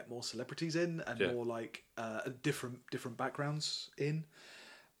tried to get more celebrities in and more like different backgrounds in.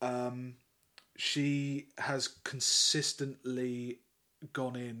 She has consistently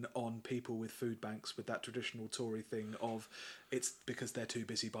gone in on people with food banks with that traditional Tory thing of it's because they're too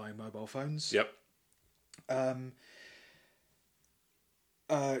busy buying mobile phones. Yep.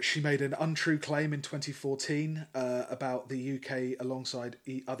 She made an untrue claim in 2014 about the UK alongside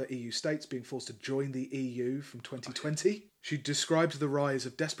other EU states being forced to join the EU from 2020. She described the rise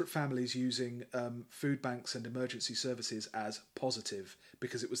of desperate families using food banks and emergency services as positive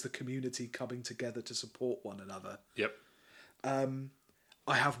because it was the community coming together to support one another. Yep.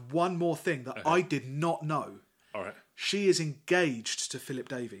 I have one more thing that I did not know. All right. She is engaged to Philip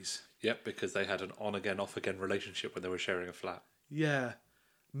Davies. Yep, because they had an on-again, off-again relationship when they were sharing a flat. Yeah.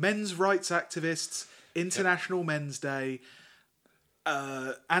 Men's rights activists, International Men's Day,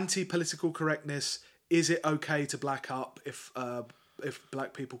 anti-political correctness. Is it okay to black up if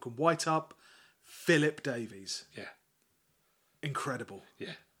black people can white up? Philip Davies. Yeah. Incredible.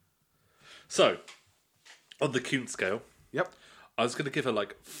 Yeah. So, on the Kuhn scale, Yep. I was going to give her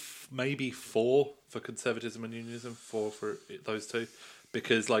like maybe 4 for conservatism and unionism, 4 for those two,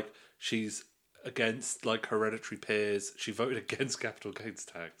 because like she's against like hereditary peers. She voted against capital gains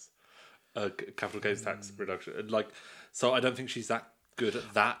tax reduction, and like so. I don't think she's that good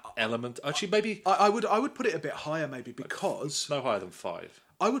at that element. Actually, maybe I would put it a bit higher maybe because no higher than 5.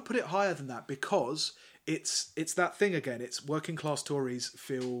 I would put it higher than that because it's that thing again. It's working class Tories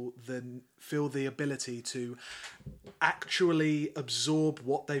feel the ability to actually absorb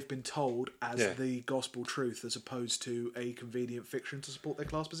what they've been told as the gospel truth, as opposed to a convenient fiction to support their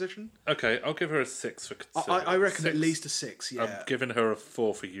class position. Okay, I'll give her a 6 for conservatism. I reckon 6. At least a 6. Yeah, I'm giving her a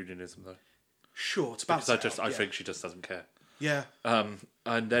 4 for unionism though. Sure, it's about because I think she just doesn't care. Yeah.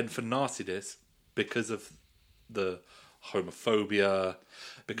 And then for nastiness, because of the homophobia,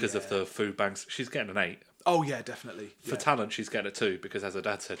 because of the food banks, she's getting an 8. Oh yeah, definitely. For talent, she's getting a 2 because, as her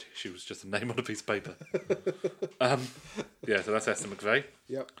dad said, she was just a name on a piece of paper. So that's Esther McVeigh.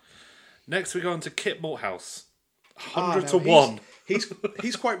 Yep. Next, we go on to Kit Malthouse. 100 to 1.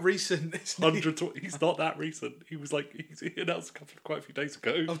 He's quite recent. 100 to, he's not that recent. He was like he announced quite a few days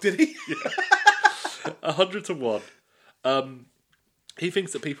ago. Oh, did he? Yeah. 100 to 1. He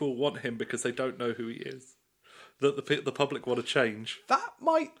thinks that people want him because they don't know who he is. That the public want to change. That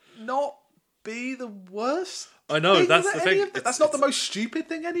might not be the worst. I know, that's the thing. That's not the most stupid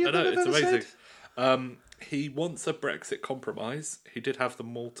thing any of them have ever said. He wants a Brexit compromise. He did have the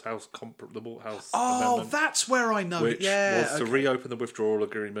Malthouse Oh, amendment, that's where I know which it. Yeah, was to reopen the withdrawal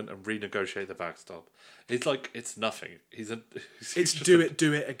agreement and renegotiate the backstop. It's like it's nothing. It's do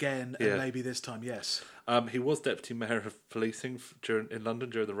it again, and maybe this time, yes. He was deputy mayor of policing in London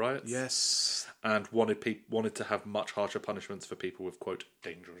during the riots. Yes, and wanted to have much harsher punishments for people with quote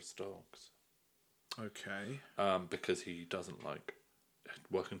dangerous dogs. Okay. Because he doesn't like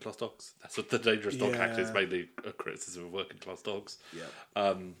working class dogs. That's what the Dangerous Dog Act is, mainly a criticism of working class dogs.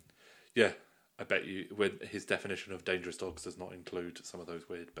 Yeah. I bet you when his definition of dangerous dogs does not include some of those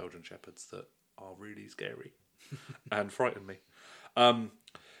weird Belgian shepherds that are really scary and frighten me. And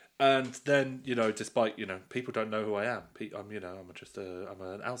then, despite, people don't know who I am. I'm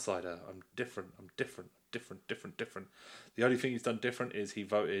an outsider. I'm different. The only thing he's done different is he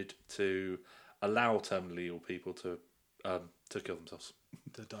voted to allow terminally ill people to kill themselves.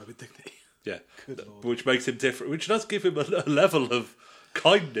 To die with dignity. Yeah. Good Lord. Which makes him different, which does give him a level of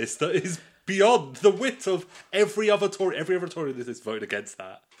kindness that is beyond the wit of every other Tory. Every other Tory that has voted against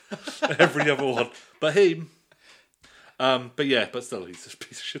that. Every other one. But him... but still, he's a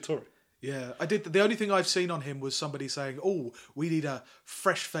piece of shit Tory. Yeah, I did. The only thing I've seen on him was somebody saying, "Oh, we need a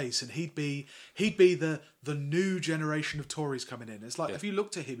fresh face," and he'd be the new generation of Tories coming in. It's like if you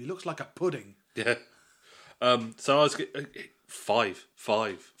looked at him, he looks like a pudding. Yeah. So I was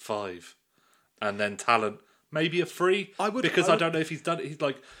 5, and then talent maybe a 3. I don't know if he's done. He's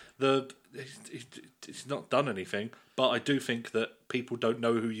like he's not done anything, but I do think that people don't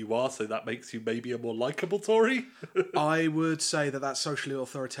know who you are, so that makes you maybe a more likeable Tory. I would say that socially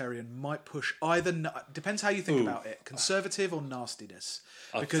authoritarian might push either. Depends how you think about it, conservative or nastiness.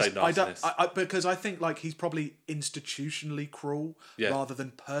 I'd say nastiness. Because I think like he's probably institutionally cruel rather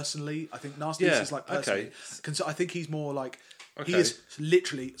than personally. I think nastiness is like personally. Okay. I think he's more like. Okay. He is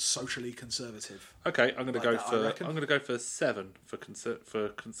literally socially conservative. Okay, I'm going to go for 7 for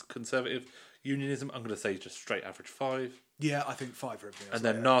conservative unionism. I'm going to say just straight average 5. Yeah, I think 5 for everything else. And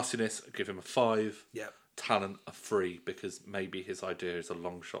then nastiness, give him a 5. Yeah. Talent a 3 because maybe his idea is a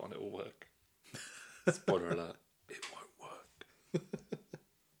long shot and it will work. Spoiler alert: it won't work.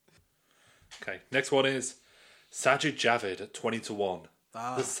 Okay, next one is Sajid Javid at 20 to 1.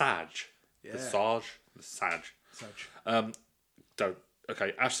 The Saj, the Saj.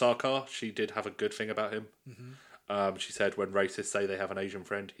 Okay, Ash Sarkar, she did have a good thing about him. She said, when racists say they have an Asian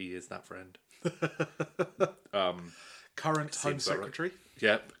friend, he is that friend. Current Home Secretary. Right.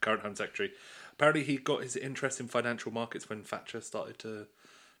 Yeah, current Home Secretary. Apparently he got his interest in financial markets when Thatcher started to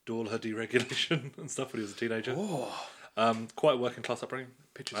do all her deregulation and stuff when he was a teenager. Oh. Quite a working class upbringing.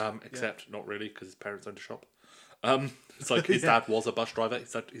 Pictures. Except not really, because his parents owned a shop. It's like his dad was a bus driver.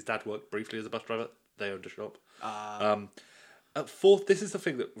 His dad worked briefly as a bus driver. They owned a shop. At 4, this is the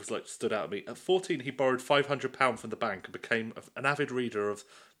thing that was like stood out at me. At 14, he borrowed £500 from the bank and became an avid reader of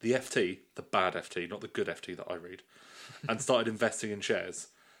the FT, the bad FT, not the good FT that I read, and started investing in shares.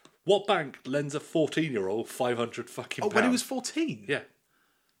 What bank lends a 14-year-old 500 fucking pounds? Oh, when he was 14? Yeah.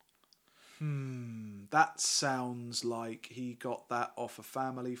 That sounds like he got that off a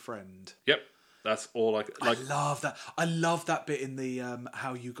family friend. Yep. That's all I like. I love that. I love that bit in the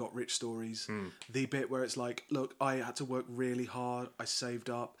How You Got Rich stories. The bit where it's like, look, I had to work really hard. I saved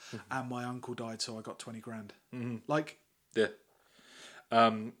up, and my uncle died, so I got 20 grand. Like, yeah.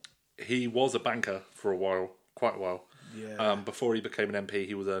 He was a banker for a while, quite a while. Yeah. Before he became an MP,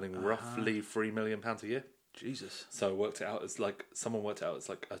 he was earning roughly £3 million a year. Jesus. So worked it out as like someone worked it out as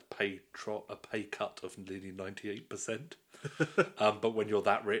like a pay cut of nearly 98%. But when you're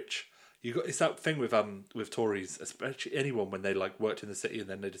that rich. It's that thing with Tories, especially anyone when they like worked in the city and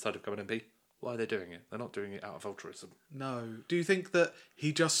then they decide to become an MP. Why are they doing it? They're not doing it out of altruism. No. Do you think that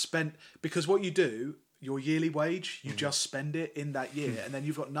he just spent... Because what you do, your yearly wage, you just spend it in that year and then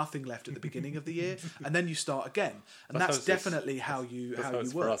you've got nothing left at the beginning of the year and then you start again. And that's definitely how you work.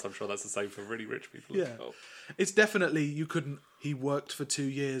 For us, I'm sure that's the same for really rich people as well. It's definitely, you couldn't... He worked for 2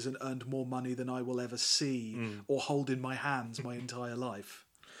 years and earned more money than I will ever see or hold in my hands my entire life.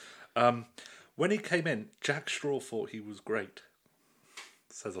 When he came in, Jack Straw thought he was great.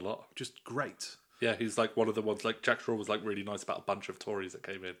 Says a lot. Just great. Yeah, he's like one of the ones. Like Jack Straw was like really nice about a bunch of Tories that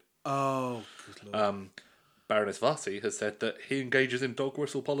came in. Oh, good lord. Baroness Varsi has said that he engages in dog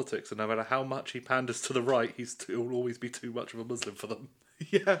whistle politics, and no matter how much he panders to the right, he will always be too much of a Muslim for them.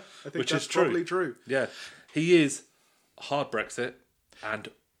 Yeah, I think that's probably true. Yeah, he is hard Brexit and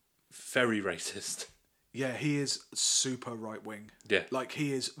very racist. Yeah, he is super right wing. Yeah, like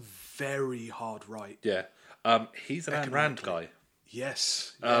he is very hard right. Yeah, he's an Ayn Rand guy.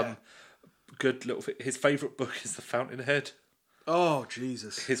 Yes. Yeah. Good little. His favourite book is The Fountainhead. Oh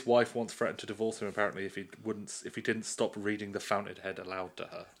Jesus! His wife once threatened to divorce him. Apparently, if he didn't stop reading The Fountainhead aloud to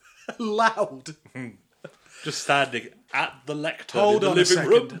her. Loud. Just standing at the lectern in the living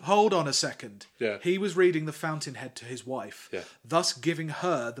room. Hold on a second. Yeah. He was reading The Fountainhead to his wife, thus giving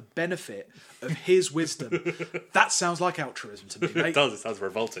her the benefit of his wisdom. That sounds like altruism to me, mate. It does. It sounds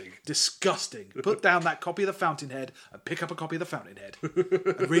revolting. Disgusting. Put down that copy of The Fountainhead and pick up a copy of The Fountainhead.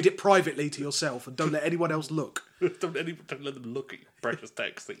 And read it privately to yourself and don't let anyone else look. Don't let them look at your precious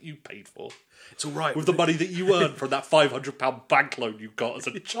text that you paid for. It's all right. With the money that you earned from that £500 bank loan you got as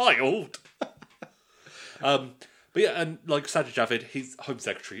a child. But yeah, and like Sajid Javid, he's Home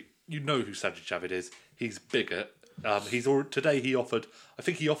Secretary. You know who Sajid Javid is. He's bigot. Today he offered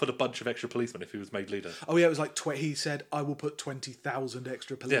a bunch of extra policemen if he was made leader. Oh yeah, it was like he said, "I will put 20,000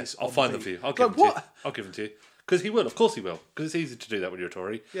 extra police." Yeah, I'll find them for you. I'll give them to you. I'll give them to you because he will. Of course he will. Because it's easy to do that when you're a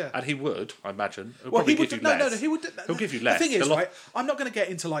Tory. Yeah, and he would. I imagine. He'll give you less. No, he would. He'll give you less. The thing is, right? I'm not going to get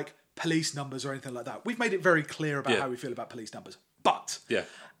into like police numbers or anything like that. We've made it very clear about how we feel about police numbers, but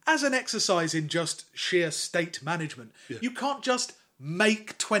as an exercise in just sheer state management, you can't just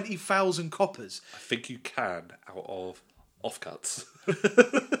make 20,000 coppers. I think you can out of offcuts.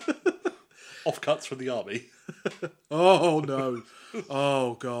 Offcuts from the army. Oh no.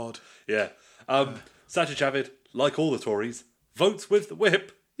 Oh God. Yeah. Sajid Javid, like all the Tories, votes with the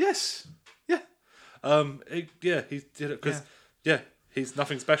whip. Yes. Yeah. He did it because he's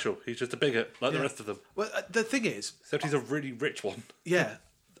nothing special. He's just a bigot like the rest of them. Well, the thing is, except he's a really rich one. Yeah.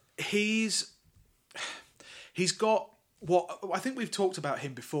 He's got what I think we've talked about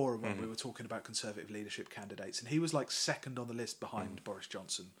him before when we were talking about Conservative leadership candidates, and he was like second on the list behind Boris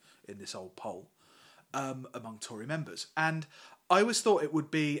Johnson in this old poll among Tory members. And I always thought it would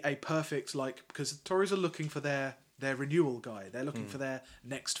be a perfect, because the Tories are looking for their renewal guy. They're looking for their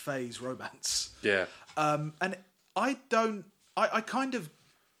next phase romance. Yeah. And I don't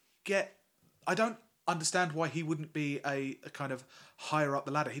understand why he wouldn't be a kind of higher up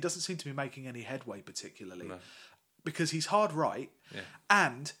the ladder. He doesn't seem to be making any headway particularly because he's hard right,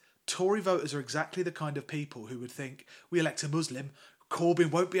 and Tory voters are exactly the kind of people who would think, we elect a Muslim, Corbyn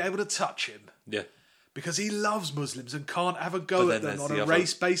won't be able to touch him. Yeah. Because he loves Muslims and can't have a go at them on a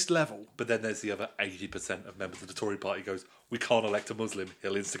race-based level. But then there's the other 80% of members of the Tory party goes, we can't elect a Muslim,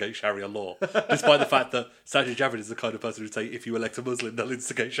 he'll instigate Sharia law. Despite the fact that Sajid Javid is the kind of person who'd say, if you elect a Muslim, they'll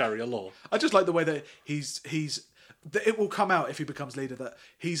instigate Sharia law. I just like the way that he's it will come out if he becomes leader that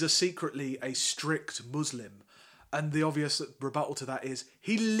he's secretly a strict Muslim. And the obvious rebuttal to that is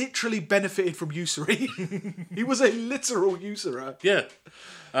he literally benefited from usury. He was a literal usurer. Yeah.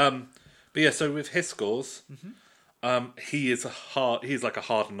 But yeah, so with his scores, he's like a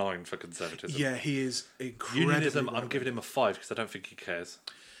hard 9 for conservatism. Yeah, he is incredibly Unionism, relevant. I'm giving him a 5 because I don't think he cares.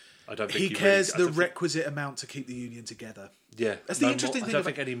 I don't think He cares really, the requisite amount to keep the union together. Yeah. That's the interesting thing I don't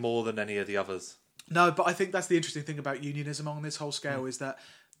think any more than any of the others. No, but I think that's the interesting thing about unionism on this whole scale is that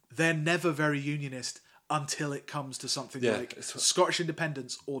they're never very unionist until it comes to something like Scottish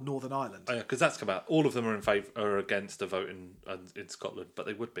independence or Northern Ireland. Oh, yeah, because that's come out. All of them are in favour or against a vote in Scotland, but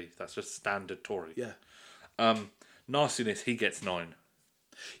they would be. That's just standard Tory. Yeah. Nastiness, he gets 9.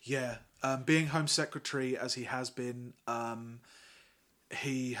 Yeah. Being Home Secretary, as he has been,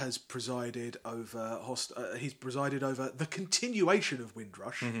 he has presided over the continuation of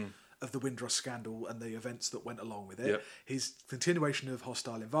Windrush, of the Windrush scandal and the events that went along with it. Yep. His continuation of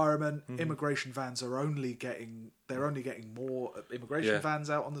hostile environment. Immigration vans are only getting more immigration vans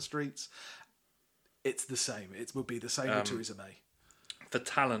out on the streets. It's the same. It would be the same with Theresa May. For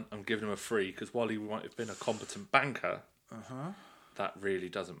talent, I'm giving him a 3 because while he might have been a competent banker, that really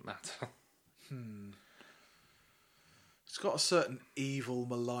doesn't matter. He's got a certain evil,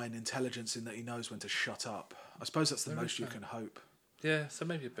 malign intelligence in that he knows when to shut up. I suppose that's the most you can hope. Yeah, so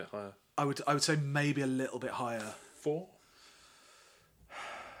maybe a bit higher. I would say maybe a little bit higher. 4?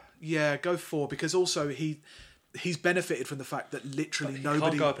 Yeah, go 4 because also he's benefited from the fact that literally He nobody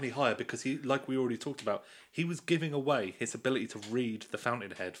can't go up any higher because he, like we already talked about, he was giving away his ability to read the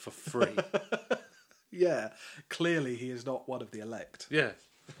Fountainhead for free. Yeah, clearly he is not one of the elect. Yeah.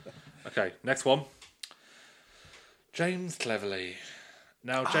 Okay, next one. James Cleverly.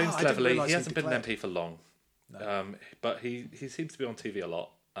 Now, James Cleverly, he hasn't been an MP for long. No. But he seems to be on TV a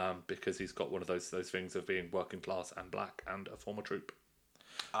lot because he's got one of those things of being working class and black and a former troop.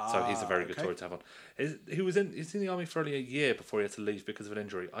 So he's a very good Tory to have on. He's in the army for only a year before he had to leave because of an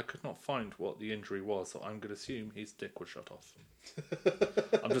injury. I could not find what the injury was, so I'm going to assume his dick was shot off.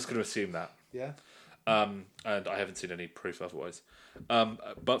 I'm just going to assume that. Yeah. And I haven't seen any proof otherwise.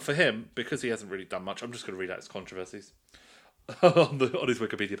 But for him, because he hasn't really done much, I'm just going to read out his controversies on his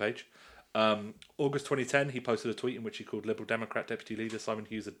Wikipedia page. August 2010, he posted a tweet in which he called Liberal Democrat Deputy Leader Simon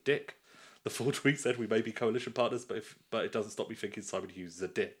Hughes a dick. The full tweet said, "We may be coalition partners, but it doesn't stop me thinking Simon Hughes is a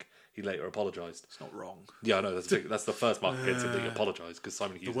dick." He later apologised. It's not wrong. Yeah, I know. That's the first mark against him that he apologised because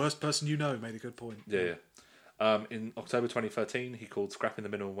Simon Hughes... The worst person you know made a good point. Yeah. In October 2013, he called scrapping the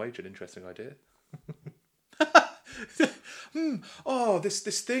minimum wage an interesting idea.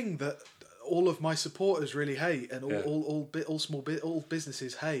 This thing that all of my supporters really hate and all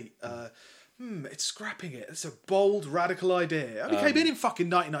businesses hate. It's scrapping it. It's a bold, radical idea. Only came in fucking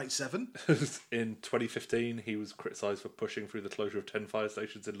 1997. In 2015, he was criticised for pushing through the closure of 10 fire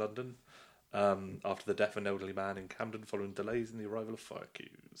stations in London after the death of an elderly man in Camden following delays in the arrival of fire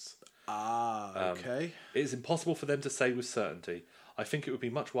queues. Okay. It is impossible for them to say with certainty. I think it would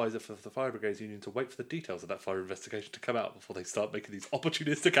be much wiser for the Fire Brigades Union to wait for the details of that fire investigation to come out before they start making these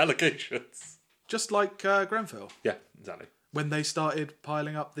opportunistic allegations. Just like Grenfell. Yeah, exactly. When they started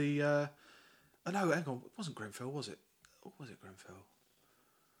piling up the... Oh, no, hang on. It wasn't Grenfell, was it? Or was it Grenfell?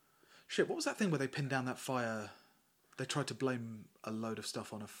 Shit, what was that thing where they pinned down that fire? They tried to blame a load of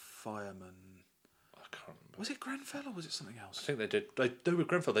stuff on a fireman. I can't remember. Was it Grenfell or was it something else? I think they did. They with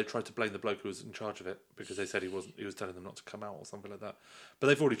Grenfell, they tried to blame the bloke who was in charge of it because they said he was telling them not to come out or something like that. But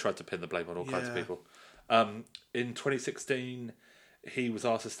they've already tried to pin the blame on all kinds of people. In 2016... he was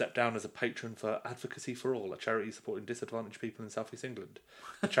asked to step down as a patron for Advocacy for All, a charity supporting disadvantaged people in South East England.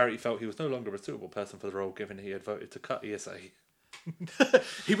 The charity felt he was no longer a suitable person for the role, given he had voted to cut ESA.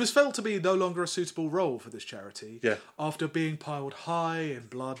 He was felt to be no longer a suitable role for this charity after being piled high in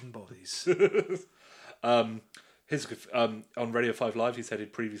blood and bodies. On Radio 5 Live, he said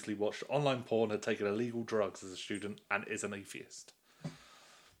he'd previously watched online porn, had taken illegal drugs as a student, and is an atheist.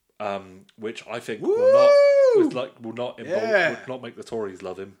 Which I think will not make the Tories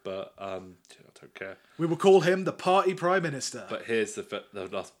love him, but I don't care. We will call him the party prime minister. But here's the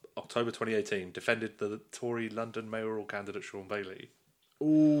last October 2018 defended the Tory London mayoral candidate Sean Bailey.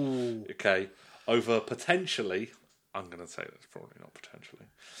 Ooh. Okay, over potentially, I'm going to say that's probably not potentially,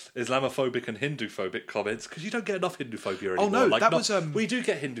 Islamophobic and Hindu-phobic comments, because you don't get enough Hindu-phobia anymore. Oh no, we do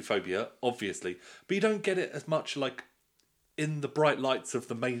get Hindu-phobia, obviously, but you don't get it as much like in the bright lights of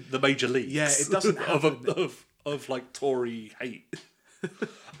the major leagues. Yeah, it doesn't happen. of like Tory hate.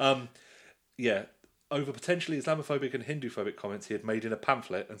 Over potentially Islamophobic and Hindu-phobic comments he had made in a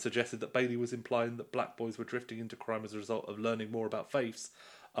pamphlet and suggested that Bailey was implying that black boys were drifting into crime as a result of learning more about faiths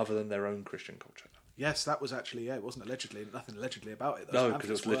other than their own Christian culture. Yes, that was actually, it wasn't nothing allegedly about it. No, because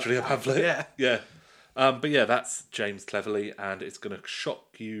it was literally a pamphlet. Yeah. But yeah, that's James Cleverly, and it's going to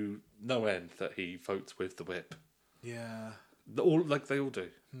shock you no end that he votes with the whip. Yeah. They all do.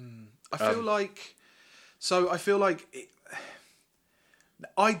 I feel like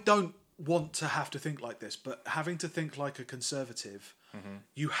I don't want to have to think like this, but having to think like a conservative,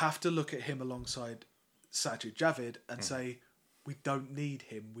 you have to look at him alongside Sajid Javid and say, we don't need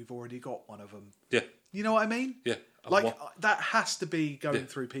him. We've already got one of them. Yeah. You know what I mean? Yeah. That has to be going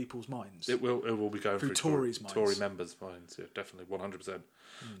through people's minds. It will be going through Tories' minds. Tory members' minds. Yeah, definitely, 100%.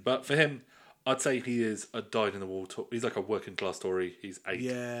 But for him, I'd say he is a dyed-in-the-wool. He's like a working-class Tory. He's 8.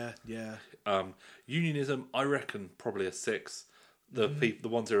 Yeah. Unionism, I reckon, probably a 6. The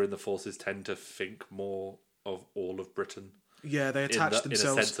ones who are in the forces tend to think more of all of Britain. Yeah, they attach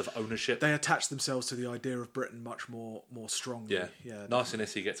themselves in a sense of ownership. They attach themselves to the idea of Britain much more strongly. Yeah.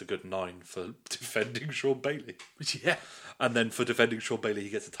 Narcissi gets a good 9 for defending Sean Bailey. Yeah. And then for defending Sean Bailey,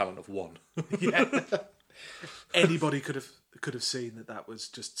 he gets a talent of 1. Yeah. Anybody could have seen that was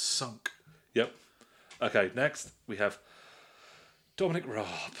just sunk. Yep. Okay, next we have Dominic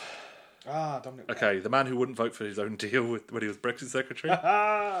Raab. Dominic Raab. Okay, the man who wouldn't vote for his own deal when he was Brexit Secretary.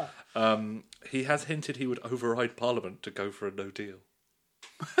 He has hinted he would override Parliament to go for a no deal.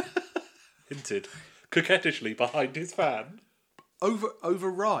 Hinted. Coquettishly behind his fan.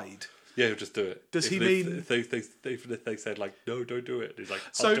 Override? Yeah, he'll just do it. Does he mean... Even if they said, like, no, don't do it. He's like,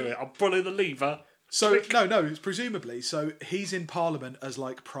 I'll do it. I'm pulling the lever. So, no, presumably. So, he's in Parliament as,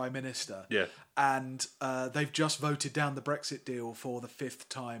 like, Prime Minister. Yeah. And they've just voted down the Brexit deal for the 5th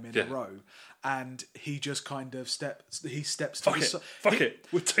time in a row. And he just kind of steps to Fuck it.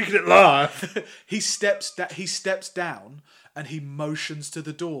 We're taking it live. He steps down and he motions to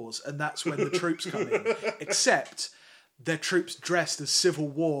the doors. And that's when the troops come in. Except... they're troops dressed as Civil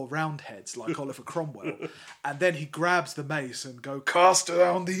War roundheads, like Oliver Cromwell. And then he grabs the mace and go, cast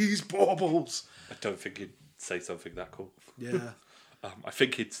down these baubles. I don't think he'd say something that cool. Yeah. I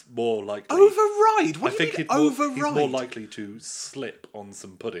think it's more likely... Override? What do you mean override? He's more likely to slip on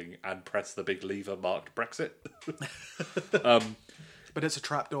some pudding and press the big lever marked Brexit. But it's a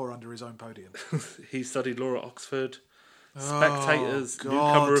trapdoor under his own podium. He studied law at Oxford. Spectator's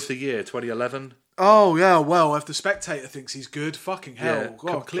Newcomer of the Year, 2011. Oh, yeah, well, if the Spectator thinks he's good, fucking hell. Yeah,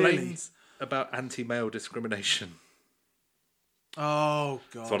 God, clearly. complains about anti-male discrimination. Oh,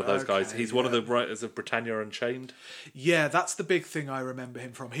 God. It's one of those guys. He's one of the writers of Britannia Unchained. Yeah, that's the big thing I remember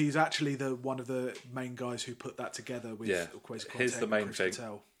him from. He's actually one of the main guys who put that together with Kwesi Kwarteng. Here's the main thing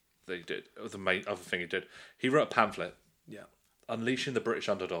that he did. The main other thing he did. He wrote a pamphlet. Yeah. Unleashing the British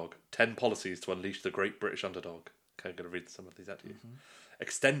Underdog. 10 policies to unleash the great British underdog. Okay, I'm going to read some of these out to you.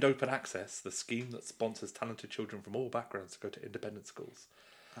 Extend open access, the scheme that sponsors talented children from all backgrounds to go to independent schools.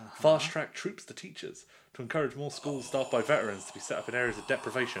 Fast track troops to teachers to encourage more schools staffed by veterans to be set up in areas of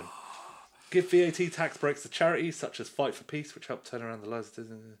deprivation. Give VAT tax breaks to charities such as Fight for Peace, which help turn around the lives of...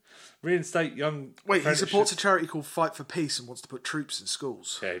 Reinstate young... Wait, he supports a charity called Fight for Peace and wants to put troops in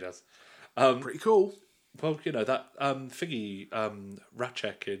schools. Yeah, he does. Pretty cool. Well, you know, that thingy,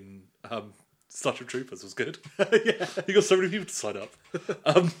 Ratchek in... Starship Troopers was good. Yeah. You got so many people to sign up.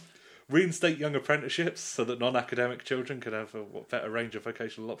 Reinstate young apprenticeships so that non-academic children could have a better range of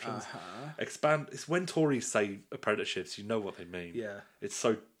vocational options. Expand. It's when Tories say apprenticeships, you know what they mean. Yeah. It's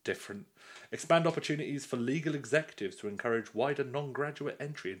so different. Expand opportunities for legal executives to encourage wider non-graduate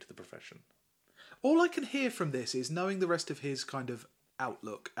entry into the profession. All I can hear from this is knowing the rest of his kind of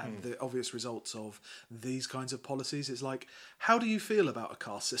outlook and the obvious results of these kinds of policies. It's like, how do you feel about a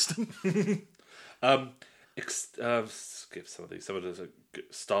caste system? Skip some of these. Some of the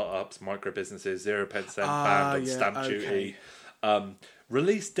startups, micro businesses, 0% ban on stamp duty.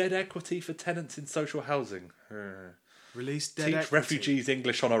 Release dead equity for tenants in social housing. Release dead Teach equity. refugees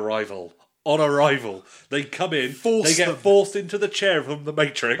English on arrival. On arrival, they come in. Force they them. get forced into the chair from the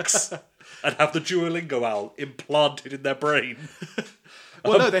Matrix and have the Duolingo owl implanted in their brain.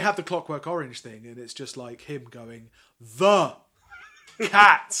 Well, no, they have the Clockwork Orange thing, and it's just like him going, the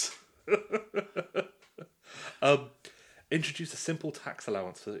cat. Introduce a simple tax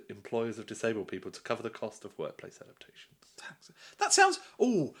allowance for employers of disabled people to cover the cost of workplace adaptations. That sounds,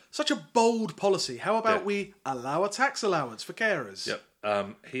 such a bold policy. How about we allow a tax allowance for carers? Yep.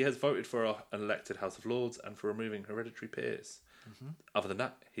 He has voted for an elected House of Lords and for removing hereditary peers. Other than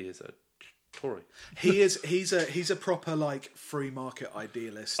that, he is a Tory. He's a proper like free market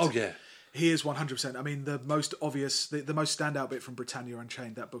idealist. Oh yeah. He is 100%. I mean, the most obvious, the most standout bit from Britannia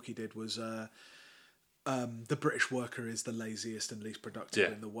Unchained, that book he did, was the British worker is the laziest and least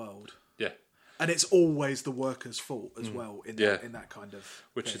productive in the world. Yeah. And it's always the workers' fault as well in that kind of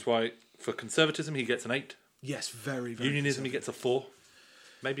Which thing. is why, for conservatism, he gets an 8. Yes, very, very. Unionism, he gets a 4.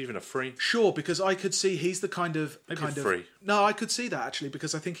 Maybe even a 3. Sure, because I could see he's the kind of... Maybe a 3. No, I could see that, actually,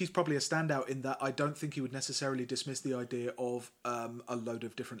 because I think he's probably a standout in that I don't think he would necessarily dismiss the idea of a load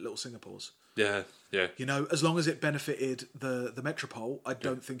of different little Singapores. Yeah, yeah. You know, as long as it benefited the metropole, I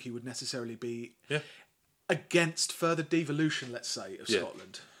don't think he would necessarily be against further devolution, let's say, of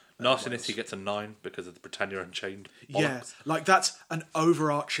Scotland. Nastiness, he gets a 9 because of the Britannia Unchained. Bollocks. Yeah, like that's an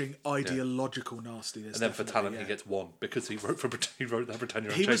overarching ideological nastiness. And then for talent, he gets 1 because he wrote that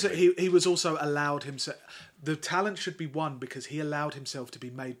Britannia He Unchained. he was also allowed himself. The talent should be 1 because he allowed himself to be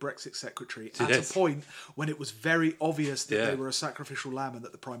made Brexit secretary at a point when it was very obvious that they were a sacrificial lamb and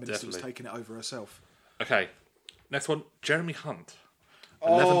that the Prime Minister was taking it over herself. Okay, next one, Jeremy Hunt.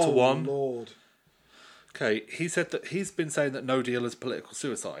 11 to 1. Lord. Okay, he said that he's been saying that no deal is political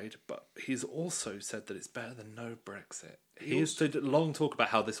suicide, but he's also said that it's better than no Brexit. He used to long talk about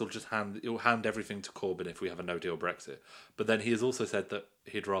how this will just hand everything to Corbyn if we have a no deal Brexit. But then he has also said that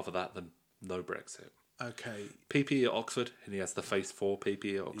he'd rather that than no Brexit. Okay. PPE at Oxford, and he has the face for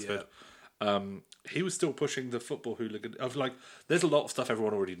PPE at Oxford. Yeah. He was still pushing the football hooligan. There's a lot of stuff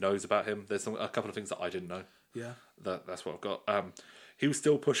everyone already knows about him. There's a couple of things that I didn't know. Yeah. That's what I've got. He was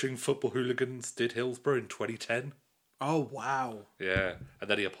still pushing football hooligans did Hillsborough in 2010. Oh, wow. Yeah. And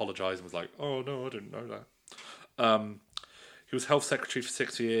then he apologised and was like, oh, no, I didn't know that. He was health secretary for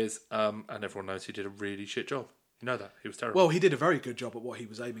 6 years, and everyone knows he did a really shit job. You know that. He was terrible. Well, he did a very good job at what he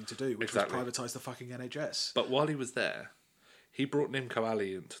was aiming to do, which was privatise the fucking NHS. But while he was there, he brought Nimco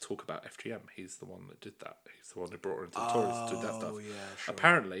Ali in to talk about FGM. He's the one that did that. He's the one who brought her into the Tories to do that stuff. Yeah, sure.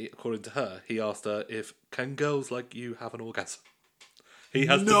 Apparently, according to her, he asked her if, can girls like you have an orgasm? He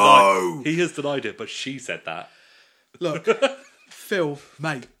has denied it, but she said that. Look, Phil,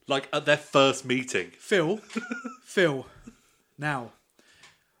 mate. Like at their first meeting. Phil. Now,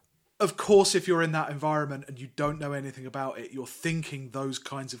 of course, if you're in that environment and you don't know anything about it, you're thinking those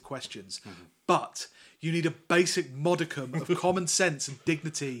kinds of questions. Mm-hmm. But you need a basic modicum of common sense and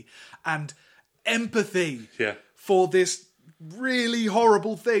dignity and empathy for this really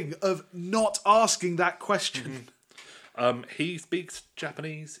horrible thing of not asking that question. Mm-hmm. He speaks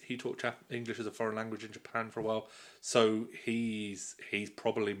Japanese. He taught English as a foreign language in Japan for a while. So he's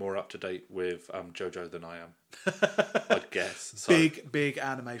probably more up to date with JoJo than I am. I guess. So, big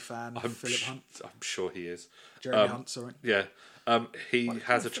anime fan. Philip Hunt. I'm sure he is. Jeremy Hunt, sorry. Yeah. He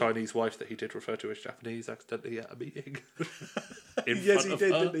has a Chinese wife that he did refer to as Japanese accidentally at a meeting. Yes, he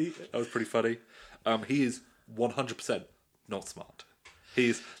did, didn't he? That was pretty funny. He is 100% not smart.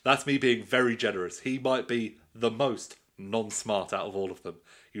 That's me being very generous. He might be the most non-smart out of all of them.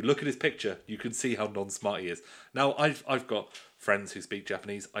 You look at his picture, you can see how non-smart he is. Now, I've got friends who speak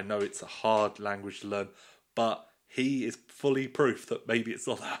Japanese. I know it's a hard language to learn, but he is fully proof that maybe it's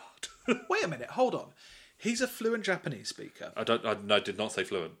not that hard. Wait a minute, hold on. He's a fluent Japanese speaker. I did not say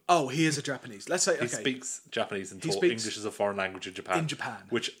fluent. Oh, he is a Japanese. Let's say, okay. He speaks Japanese and taught English as a foreign language in Japan.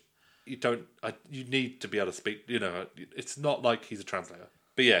 Which you don't... you need to be able to speak... You know, it's not like he's a translator.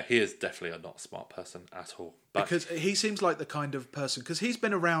 But yeah, he is definitely a not smart person at all. But because he seems like the kind of person... Because he's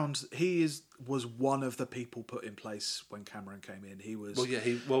been around... was one of the people put in place when Cameron came in. He was...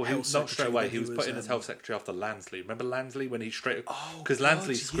 he was not straight away. He was put in as health secretary after Lansley. Remember Lansley when he straight... Because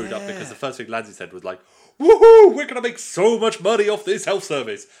Lansley screwed up because the first thing Lansley said was like, woohoo, we're going to make so much money off this health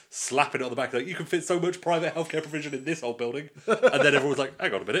service. Slapping it on the back like, you can fit so much private healthcare provision in this whole building. And then everyone's like,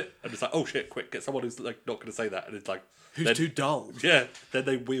 hang on a minute. And it's like, oh shit, quick, get someone who's like not going to say that. And it's like... Who's too dull. Yeah. Then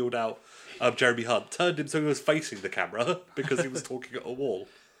they wheeled out Jeremy Hunt, turned him so he was facing the camera because he was talking at a wall.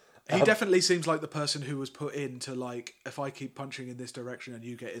 He definitely seems like the person who was put in to, like, if I keep punching in this direction and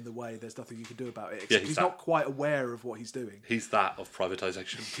you get in the way, there's nothing you can do about it. Except he's not quite aware of what he's doing. He's that of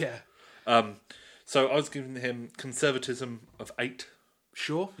privatisation. Yeah. So I was giving him conservatism of 8.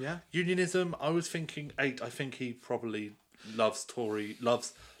 Sure, yeah. Unionism, I was thinking 8. I think he probably loves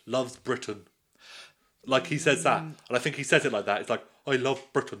Britain. Like he says that. And I think he says it like that. It's like, I love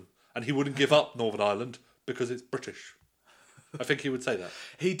Britain. And he wouldn't give up Northern Ireland because it's British. I think he would say that.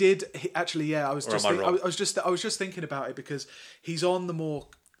 He did. Actually, yeah. I was just thinking about it because he's on the more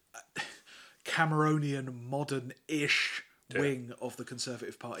Cameronian, modern-ish wing of the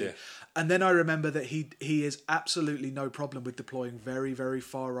Conservative Party. Yeah. And then I remember that he is absolutely no problem with deploying very, very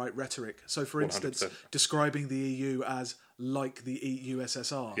far-right rhetoric. So, for instance, 100%. Describing the EU as like the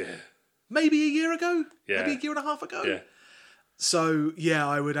USSR. Yeah. Maybe a year ago? Yeah. Maybe a year and a half ago? Yeah. So, yeah,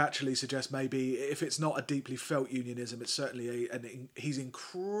 I would actually suggest maybe, if it's not a deeply felt unionism, it's certainly he's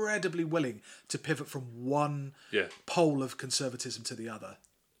incredibly willing to pivot from one pole of conservatism to the other.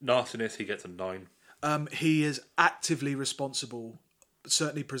 Nastiness, he gets a 9. He is actively responsible,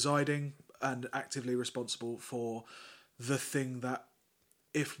 certainly presiding, and actively responsible for the thing that,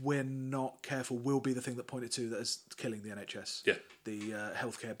 if we're not careful, will be the thing that pointed to that is killing the NHS. Yeah. The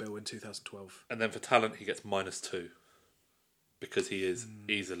healthcare bill in 2012. And then for talent, he gets -2. Because he is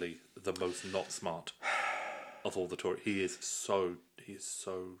easily the most not smart of all the Tories. He is so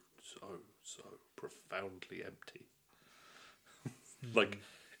profoundly empty. Like,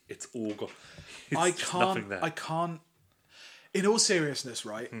 it's all gone. I can't. In all seriousness,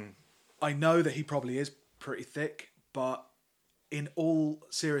 right? I know that he probably is pretty thick, but in all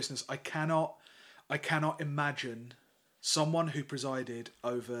seriousness, I cannot imagine someone who presided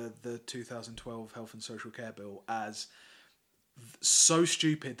over the 2012 Health and Social Care Bill as so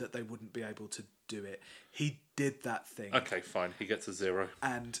stupid that they wouldn't be able to do it. He did that thing. Okay, fine. He gets a 0.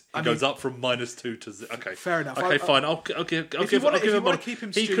 And he goes up from -2 to 0. Okay, fair enough. Okay, fine. I'll give him. Keep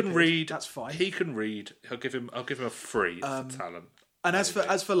him he stupid, can read. That's fine. He can read. I'll give him a 3 for talent. And as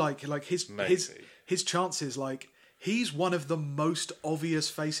for like his chances, like, he's one of the most obvious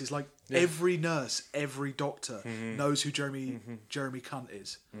faces. Like, every nurse, every doctor knows who Jeremy Cunt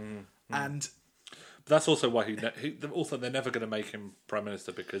is, and. That's also why also they're never going to make him Prime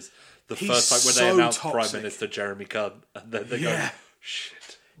Minister, because the He's first time when so they announced toxic. Prime Minister Jeremy Cunt, and then they go,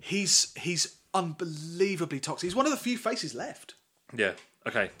 shit. He's unbelievably toxic. He's one of the few faces left. Yeah.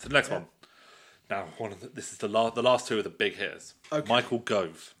 Okay. So the next one. Now, this is the last two are the big hitters. Okay. Michael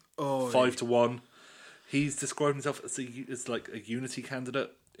Gove, 5-1. He's described himself as like a unity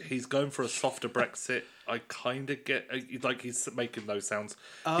candidate. He's going for a softer Brexit. I kind of get like he's making those sounds.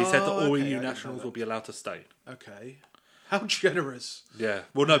 He said that all EU nationals will be allowed to stay. Okay, how generous. Yeah.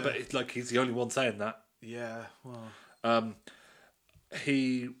 Well, no, but it's like he's the only one saying that. Yeah. Well.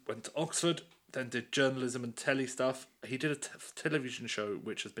 He went to Oxford, then did journalism and telly stuff. He did a television show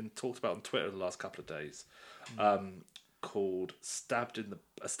which has been talked about on Twitter the last couple of days, called "Stab in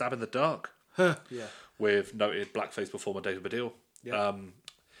the Dark." Yeah. With noted blackface performer David Baddiel. Yeah.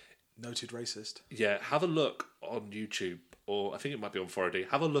 Noted racist. Yeah, have a look on YouTube, or I think it might be on 4OD.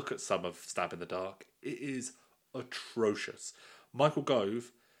 Have a look at some of Stab in the Dark. It is atrocious. Michael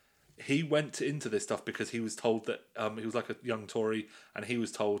Gove, he went into this stuff because he was told that he was like a young Tory, and he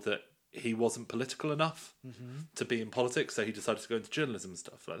was told that he wasn't political enough to be in politics, so he decided to go into journalism and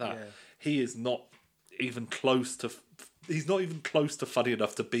stuff like that. Yeah. He is not even close to. He's not even close to funny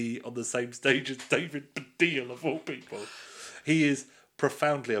enough to be on the same stage as David Baddiel, of all people. He is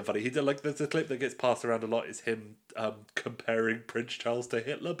profoundly unfunny. He did, like, there's a clip that gets passed around a lot, is him comparing Prince Charles to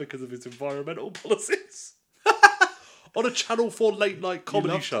Hitler because of his environmental policies on a Channel 4 late night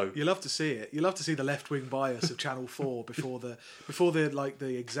comedy show. You love to see it. You love to see the left wing bias of Channel 4 before the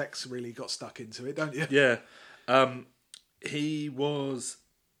execs really got stuck into it, don't you? Yeah. He was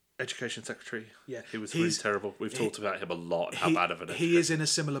Education Secretary. Yeah, he was really terrible. We've talked about him a lot. How bad of an education. He is in a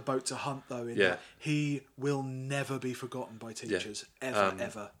similar boat to Hunt, though. In that he will never be forgotten by teachers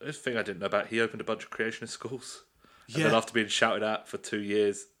ever. This thing I didn't know about. He opened a bunch of creationist schools, and then after being shouted at for 2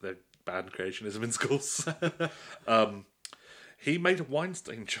 years, they banned creationism in schools. He made a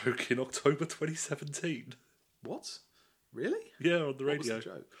Weinstein joke in October 2017. What? Really? Yeah, on the radio. What was the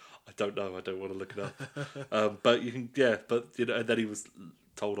joke? I don't know. I don't want to look it up. But you can, but you know, and then he was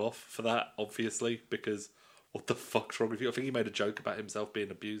told off for that, obviously, because what the fuck's wrong with you? I think he made a joke about himself being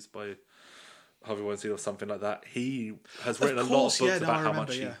abused by Harvey Weinstein or something like that. He has written a lot of books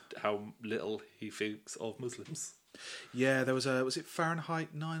about how little he thinks of Muslims. Yeah, there was was it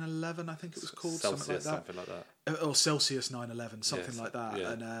Fahrenheit 9/11? I think it was called Celsius, something like that. Or Celsius 9/11, something like that.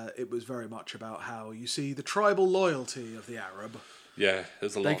 Yeah. And it was very much about how you see the tribal loyalty of the Arab. Yeah,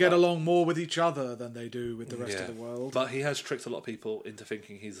 there's a lot. They get along more with each other than they do with the rest of the world. But he has tricked a lot of people into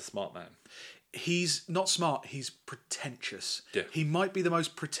thinking he's a smart man. He's not smart, he's pretentious. Yeah. He might be the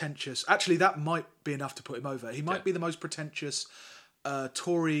most pretentious. Actually, that might be enough to put him over. He might be the most pretentious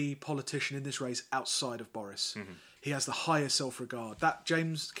Tory politician in this race outside of Boris. Mm-hmm. He has the highest self-regard. That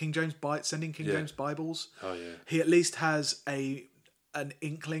King James sending King James Bibles. Oh yeah. He at least has an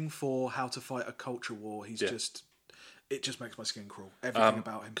inkling for how to fight a culture war. He's just. It just makes my skin crawl. Everything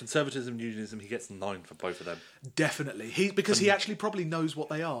about him. Conservatism, unionism, he gets 9 for both of them. Definitely. Because he actually probably knows what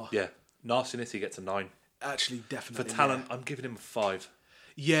they are. Yeah. Nastiness, he gets a 9. Actually, definitely. For talent, I'm giving him a 5.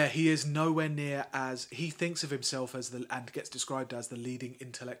 Yeah, he is nowhere near as... He thinks of himself as and gets described as the leading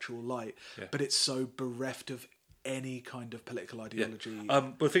intellectual light, but it's so bereft of any kind of political ideology. Yeah.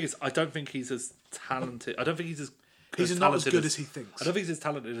 But the thing is, I don't think he's as talented. I don't think he's as... He's not as good as he thinks. I don't think he's as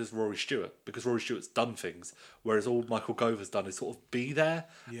talented as Rory Stewart, because Rory Stewart's done things, whereas all Michael Gove has done is sort of be there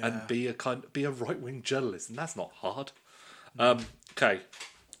and be a right wing journalist, and that's not hard. Okay,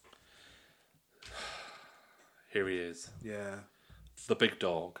 Here he is. Yeah. The big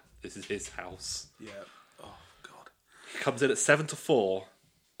dog. This is his house. Yeah. Oh, God. He comes in at 7-4.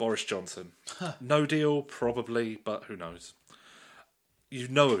 Boris Johnson. No deal, probably, but who knows? You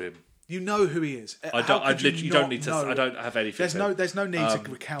know him. You know who he is. I don't need to. I don't have anything. There's no need to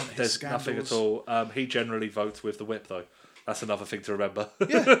recount his There's scandals. nothing at all. He generally votes with the whip, though. That's another thing to remember.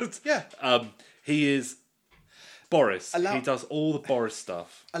 Yeah. He is Boris. He does all the Boris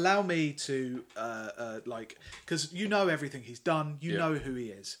stuff. Allow me to, because you know everything he's done. You know who he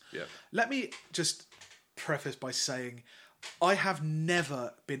is. Yeah. Let me just preface by saying I have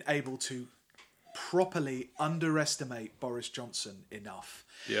never been able to properly underestimate Boris Johnson enough.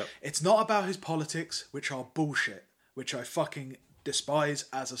 Yeah. It's not about his politics, which are bullshit, which I fucking despise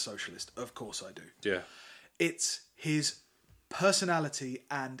as a socialist. Of course I do. Yeah. It's his personality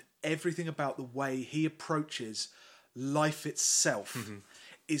and everything about the way he approaches life itself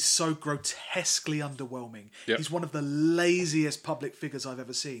is so grotesquely underwhelming. Yep. He's one of the laziest public figures I've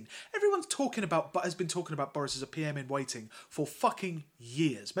ever seen. Everyone's has been talking about Boris as a PM in waiting for fucking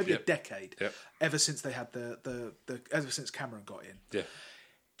years, maybe a decade, ever since they had ever since Cameron got in. Yeah.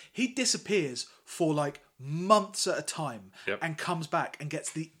 He disappears for like months at a time and comes back and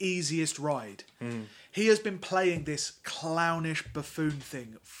gets the easiest ride. He has been playing this clownish buffoon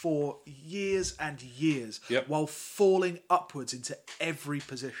thing for years and years while falling upwards into every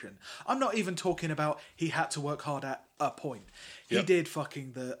position. I'm not even talking about he had to work hard at a point. He did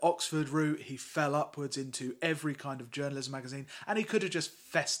fucking the Oxford route. He fell upwards into every kind of journalism magazine, and he could have just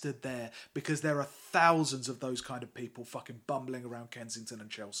festered there because there are thousands of those kind of people fucking bumbling around Kensington and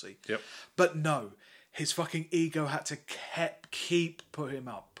Chelsea. But no, his fucking ego had to keep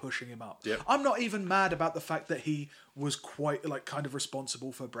pushing him up. I'm not even mad about the fact that he was quite kind of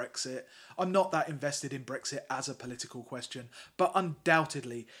responsible for Brexit. I'm not that invested in Brexit as a political question, but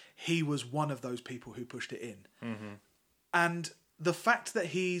undoubtedly he was one of those people who pushed it in. And the fact that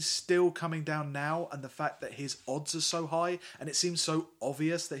he's still coming down now, and the fact that his odds are so high, and it seems so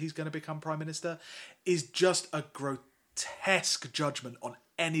obvious that he's going to become Prime Minister, is just a grotesque judgment on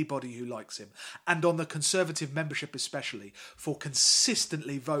anybody who likes him, and on the Conservative membership especially, for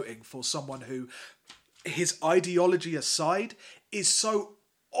consistently voting for someone who, his ideology aside, is so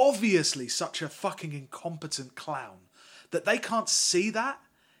obviously such a fucking incompetent clown that they can't see that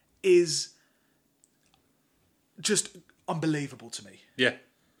is just unbelievable to me. Yeah.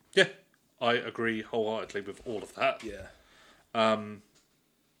 I agree wholeheartedly with all of that.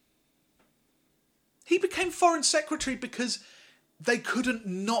 He became Foreign Secretary because they couldn't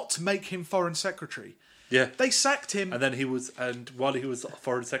not make him Foreign Secretary. They sacked him. And while he was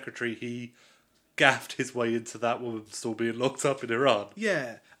Foreign Secretary, he gaffed his way into that woman still being locked up in Iran.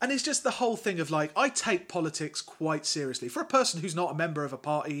 And it's just the whole thing of I take politics quite seriously. For a person who's not a member of a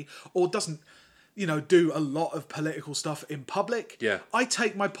party or doesn't, do a lot of political stuff in public, I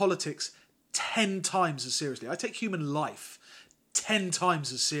take my politics 10 times as seriously. I take human life 10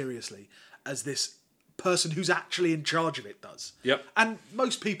 times as seriously as this person who's actually in charge of it does. And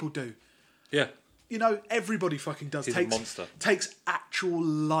most people do. Everybody fucking does. He's a monster. Takes actual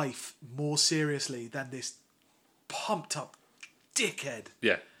life more seriously than this pumped up dickhead.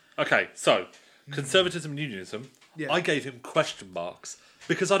 Okay, so conservatism and unionism. I gave him question marks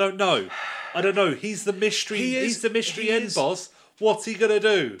because I don't know. He's the mystery. He's the mystery end boss. What's he gonna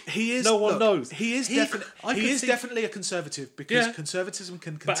do? No one knows. He is definitely a conservative because conservatism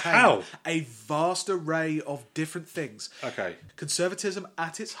can contain a vast array of different things. Okay. Conservatism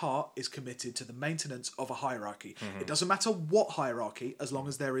at its heart is committed to the maintenance of a hierarchy. It doesn't matter what hierarchy, as long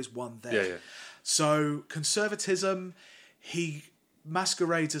as there is one there. So conservatism, he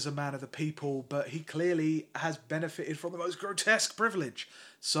masquerades as a man of the people, but he clearly has benefited from the most grotesque privilege.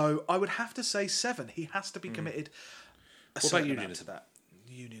 So I would have to say 7. He has to be committed. What about unionism?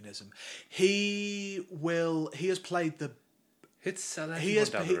 Unionism. He has played the. He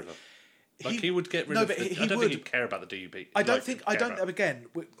would get rid of. I don't think he'd care about the DUP. Again,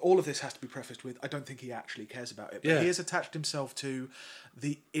 all of this has to be prefaced with I don't think he actually cares about it. But he has attached himself to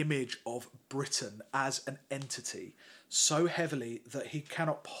the image of Britain as an entity so heavily that he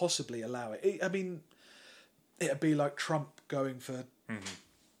cannot possibly allow it. It'd be like Trump going for.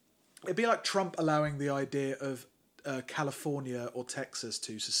 It'd be like Trump allowing the idea of California or Texas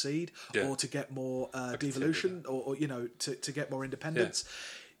to secede or to get more devolution or to get more independence.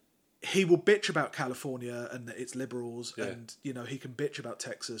 He will bitch about California and its liberals and he can bitch about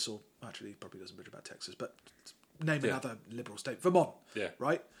Texas, or actually he probably doesn't bitch about Texas, but name another liberal state. Vermont,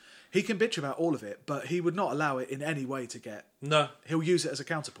 right? He can bitch about all of it, but he would not allow it in any way to get... No. He'll use it as a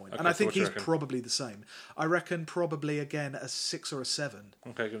counterpoint. Okay, and I think he's probably the same. I reckon probably, again, a 6 or a 7.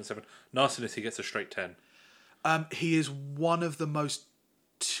 Okay, give him a 7. Nastiness, he gets a straight 10. He is one of the most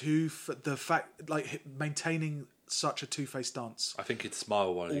maintaining such a two-faced stance. I think he'd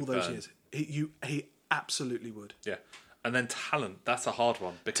smile while he All those burned. years, he absolutely would. Yeah. And then talent, that's a hard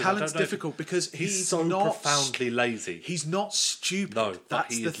one. Because Talent's difficult because he's so not profoundly lazy. He's not stupid. No, but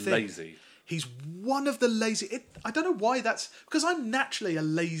that's he the is thing. lazy. He's one of the lazy. I don't know why that's because I'm naturally a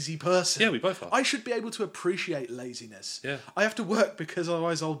lazy person. Yeah, we both are. I should be able to appreciate laziness. Yeah. I have to work because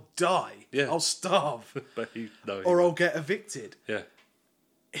otherwise I'll die. Yeah. I'll starve. But Or I'll get evicted. Yeah.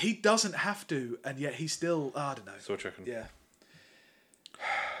 He doesn't have to, and yet he still. I don't know. So what do you reckon? Yeah.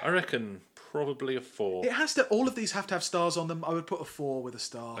 I reckon probably a 4. It has to. All of these have to have stars on them. I would put a 4 with a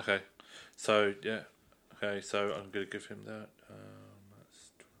star. Okay. So, yeah. Okay, so I'm going to give him that.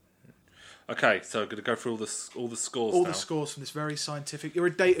 Okay, so I'm going to go through all the scores All now. the scores from this very scientific. You're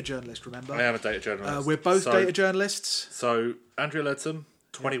a data journalist, remember? I am a data journalist. We're both data journalists. So, Andrea Leadsom,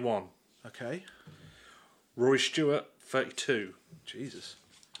 21. Okay. Rory Stewart, 32. Jesus.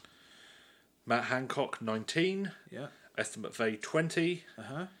 Matt Hancock, 19. Yeah. Esther McVeigh, 20.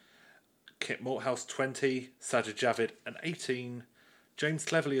 Uh-huh. Kit Morthouse, 20. Sajid Javid, an 18. James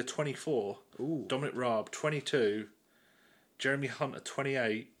Cleverly, a 24. Ooh. Dominic Raab, 22. Jeremy Hunt, a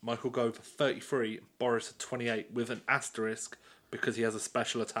 28. Michael Gove, a 33. Boris, a 28, with an asterisk because he has a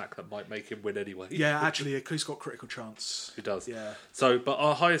special attack that might make him win anyway. Yeah, actually, he's got critical chance. He does. Yeah. So, but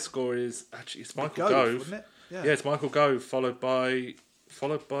our highest score is actually it's Michael Gove. Wasn't it? Yeah, it's Michael Gove, followed by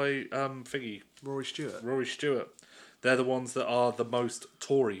Figgy, Rory Stewart. Rory Stewart. They're the ones that are the most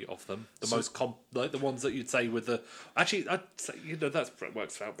Tory of them. The ones that you'd say with the... Actually, I'd say, that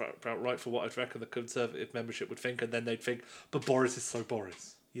works out about right for what I'd reckon the Conservative membership would think, and then they'd think, but Boris is so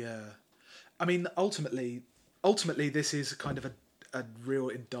Boris. Yeah. I mean, ultimately, this is kind of a real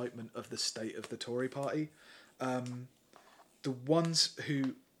indictment of the state of the Tory party. The ones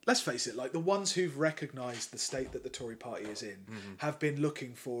who... Let's face it, like the ones who've recognised the state that the Tory party is in have been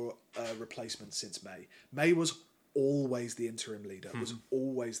looking for a replacement since May. May was always the interim leader, was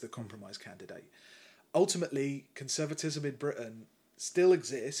always the compromise candidate. Ultimately, conservatism in Britain still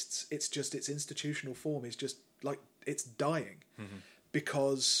exists. It's just its institutional form is just like it's dying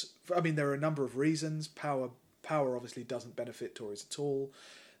because I mean there are a number of reasons. Power obviously doesn't benefit Tories at all.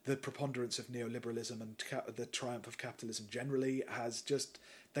 The preponderance of neoliberalism and the triumph of capitalism generally has just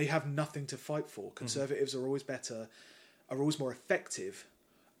they have nothing to fight for. Conservatives are always more effective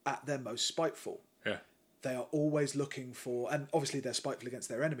at their most spiteful. Yeah. They are always looking for, and obviously they're spiteful against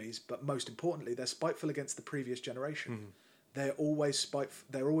their enemies, but most importantly, they're spiteful against the previous generation. They're always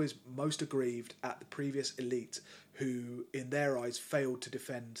They're always most aggrieved at the previous elite who, in their eyes, failed to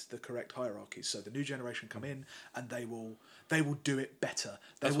defend the correct hierarchies. So the new generation come in, and they will do it better.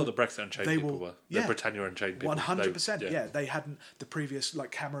 That's what the Brexit Unchained people were. The Britannia Unchained people. 100%. Yeah, they hadn't. The previous,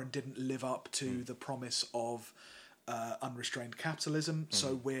 like Cameron, didn't live up to the promise of unrestrained capitalism.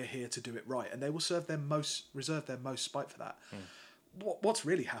 So we're here to do it right, and they will reserve their most spite for that. What's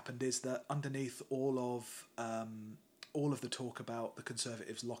really happened is that underneath all of the talk about the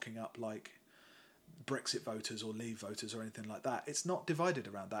Conservatives locking up like Brexit voters or Leave voters or anything like that, it's not divided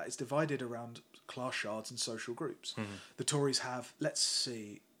around that. It's divided around class shards and social groups. The Tories have, let's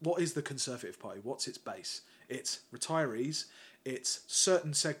see, what is the Conservative Party? What's its base? It's retirees, it's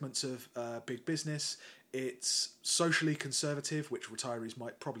certain segments of big business, it's socially conservative, which retirees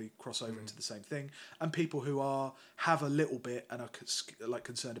might probably cross over into the same thing, and people who have a little bit and are like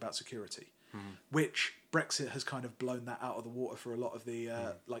concerned about security, which Brexit has kind of blown that out of the water for a lot of the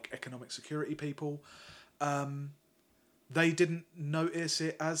like economic security people. They didn't notice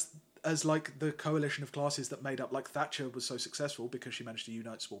it as like the coalition of classes that made up, like Thatcher was so successful because she managed to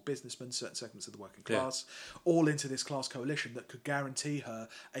unite small businessmen, certain segments of the working class, all into this class coalition that could guarantee her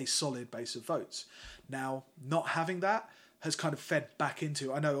a solid base of votes. Now, not having that has kind of fed back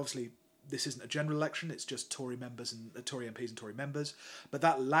into, I know obviously this isn't a general election, it's just Tory members and Tory MPs and Tory members, but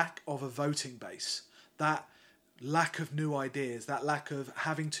that lack of a voting base, that lack of new ideas, that lack of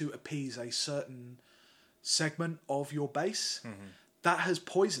having to appease a certain segment of your base, that has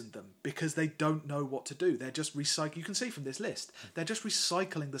poisoned them because they don't know what to do. They're just recycling. You can see from this list, they're just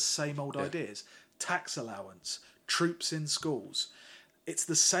recycling the same old ideas. Tax allowance, troops in schools. It's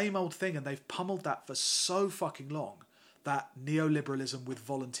the same old thing, and they've pummeled that for so fucking long. That neoliberalism with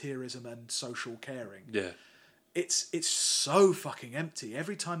volunteerism and social caring. Yeah. It's so fucking empty.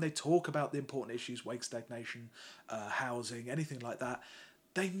 Every time they talk about the important issues, wage stagnation, housing, anything like that,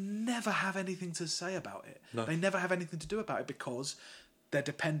 they never have anything to say about it. No. They never have anything to do about it because they're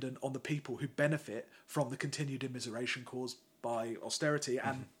dependent on the people who benefit from the continued immiseration caused by austerity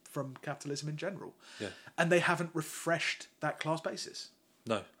and from capitalism in general. Yeah. And they haven't refreshed that class basis.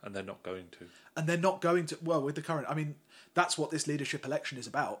 No, and they're not going to. And they're not going to... Well, with the current... I mean, that's what this leadership election is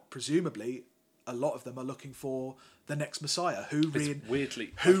about. Presumably, a lot of them are looking for the next Messiah. Who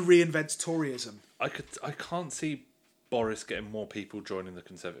reinvents Toryism? I can't see Boris getting more people joining the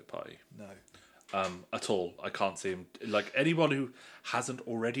Conservative Party. No. At all. I can't see him... Like, anyone who hasn't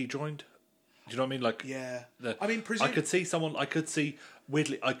already joined... Do you know what I mean? Like, yeah. I could see someone... I could see...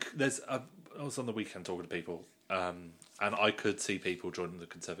 Weirdly, I was on the weekend talking to people... and I could see people joining the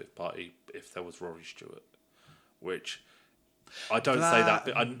Conservative Party if there was Rory Stewart, which I don't say that,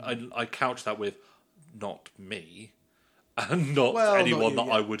 but I couch that with not me, and not anyone that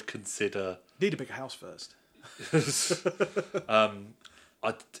I would consider. Need a bigger house first. It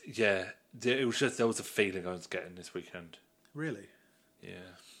was just there was a feeling I was getting this weekend. Really?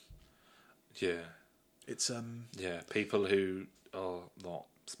 Yeah. It's people who are not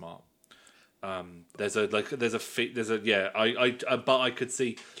smart. But I could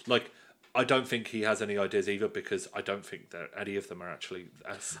see, like, I don't think he has any ideas either, because I don't think that any of them are actually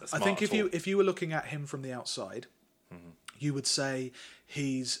as smart. I think if you were looking at him from the outside, you would say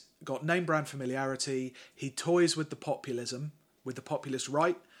he's got name brand familiarity. He toys with the populism, with the populist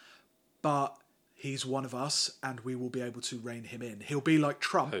right, but he's one of us, and we will be able to rein him in. He'll be like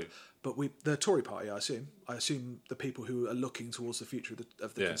Trump. Who? But the Tory party, I assume the people who are looking towards the future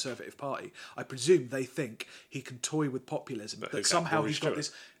of the Conservative Party, I presume they think he can toy with populism, but that somehow he's got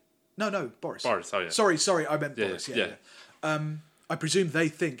this... No, Boris. Boris, oh yeah. Sorry, I meant Boris, yeah. I presume they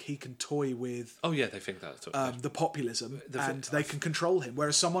think he can toy with... Oh yeah, they think that. The populism, and they can control him.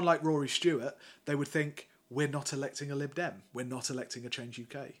 Whereas someone like Rory Stewart, they would think, we're not electing a Lib Dem, we're not electing a Change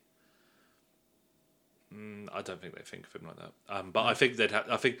UK. I don't think they think of him like that. But I think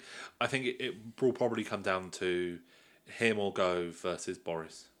I think it will probably come down to him or Gove versus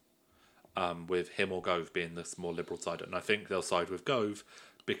Boris. With him or Gove being the more liberal side, and I think they'll side with Gove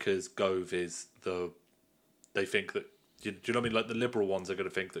because Gove is they think that. Do you know what I mean? Like, the liberal ones are going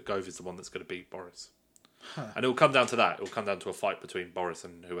to think that Gove is the one that's going to beat Boris. And it will come down to that. It will come down to a fight between Boris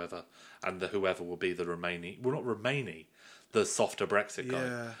and whoever, and whoever will be the remaining. Well, not remaining. The softer Brexit guy.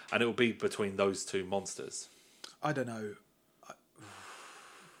 Yeah. And it will be between those two monsters. I don't know.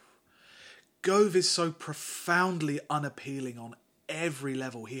 Gove is so profoundly unappealing on every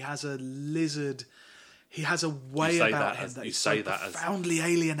level. He has a lizard... He has a way about him that is so profoundly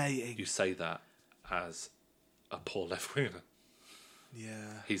alienating. You say that as a poor left-winger.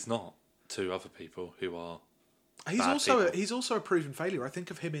 Yeah. He's not to other people who are He's also a proven failure. I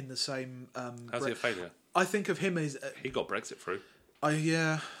think of him in the same... How's he a failure? I think of him as... he got Brexit through.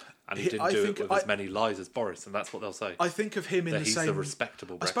 Yeah. And he didn't do it with as many lies as Boris, and that's what they'll say. I think of him in the same... He's the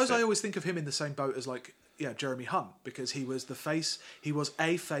respectable Brexit. I suppose I always think of him in the same boat as, Jeremy Hunt, because he was a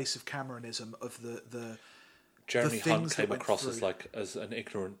face of Cameronism, of the Jeremy Hunt came across as an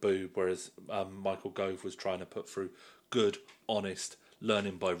ignorant boob, whereas Michael Gove was trying to put through good, honest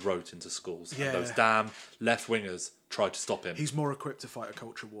learning by rote into schools. Yeah. And those damn left-wingers tried to stop him. He's more equipped to fight a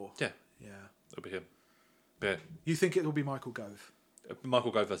culture war. Yeah. Yeah. It'll be him. Yeah. You think it will be Michael Gove?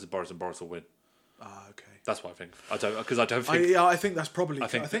 Michael Gove versus Boris, and Boris will win. Ah, okay. That's what I think. I don't think. I think that's probably. I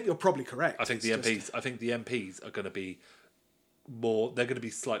think you're probably correct. I think the MPs are going to be more. They're going to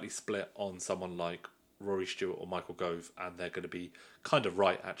be slightly split on someone like Rory Stewart or Michael Gove, and they're going to be kind of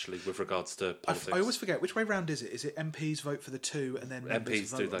right actually with regards to politics. I always forget which way round is it. Is it MPs vote for the two, and then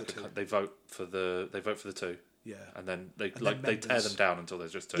MPs do that? They vote for the two. Yeah, and then they tear them down until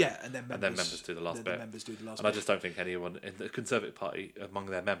there's just two. Yeah, and then members do the last bit. I just don't think anyone in the Conservative Party among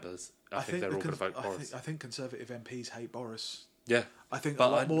their members. I think they're all going to vote Boris. I think Conservative MPs hate Boris. Yeah, I think a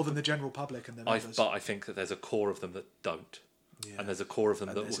lot more than the general public and their members. But I think that there's a core of them that don't. Yeah. And there's a core of them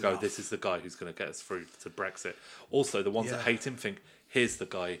that will go, this is the guy who's going to get us through to Brexit. Also, the ones that hate him think, here's the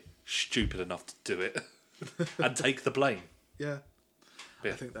guy stupid enough to do it and take the blame. Yeah.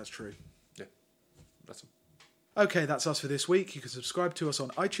 I think that's true. Yeah. That's Okay, that's us for this week. You can subscribe to us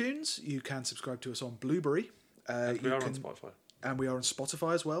on iTunes. You can subscribe to us on Blueberry. And we are on Spotify. And we are on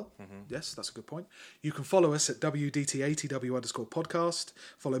Spotify as well. Mm-hmm. Yes, that's a good point. You can follow us at WDT80W_podcast.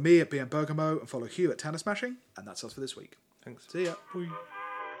 Follow me at BM Bergamo and follow Hugh at Tanner Smashing. And that's us for this week. Thanks. See ya. Bye.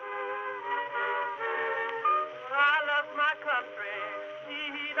 I love my country,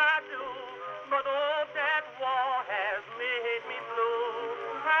 indeed I do. But oh, that war has made me blue.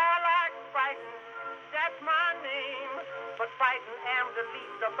 I like fighting, that's my name. But fighting am the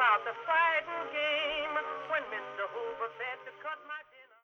least about the fighting game. When Mr. Hoover said to cut my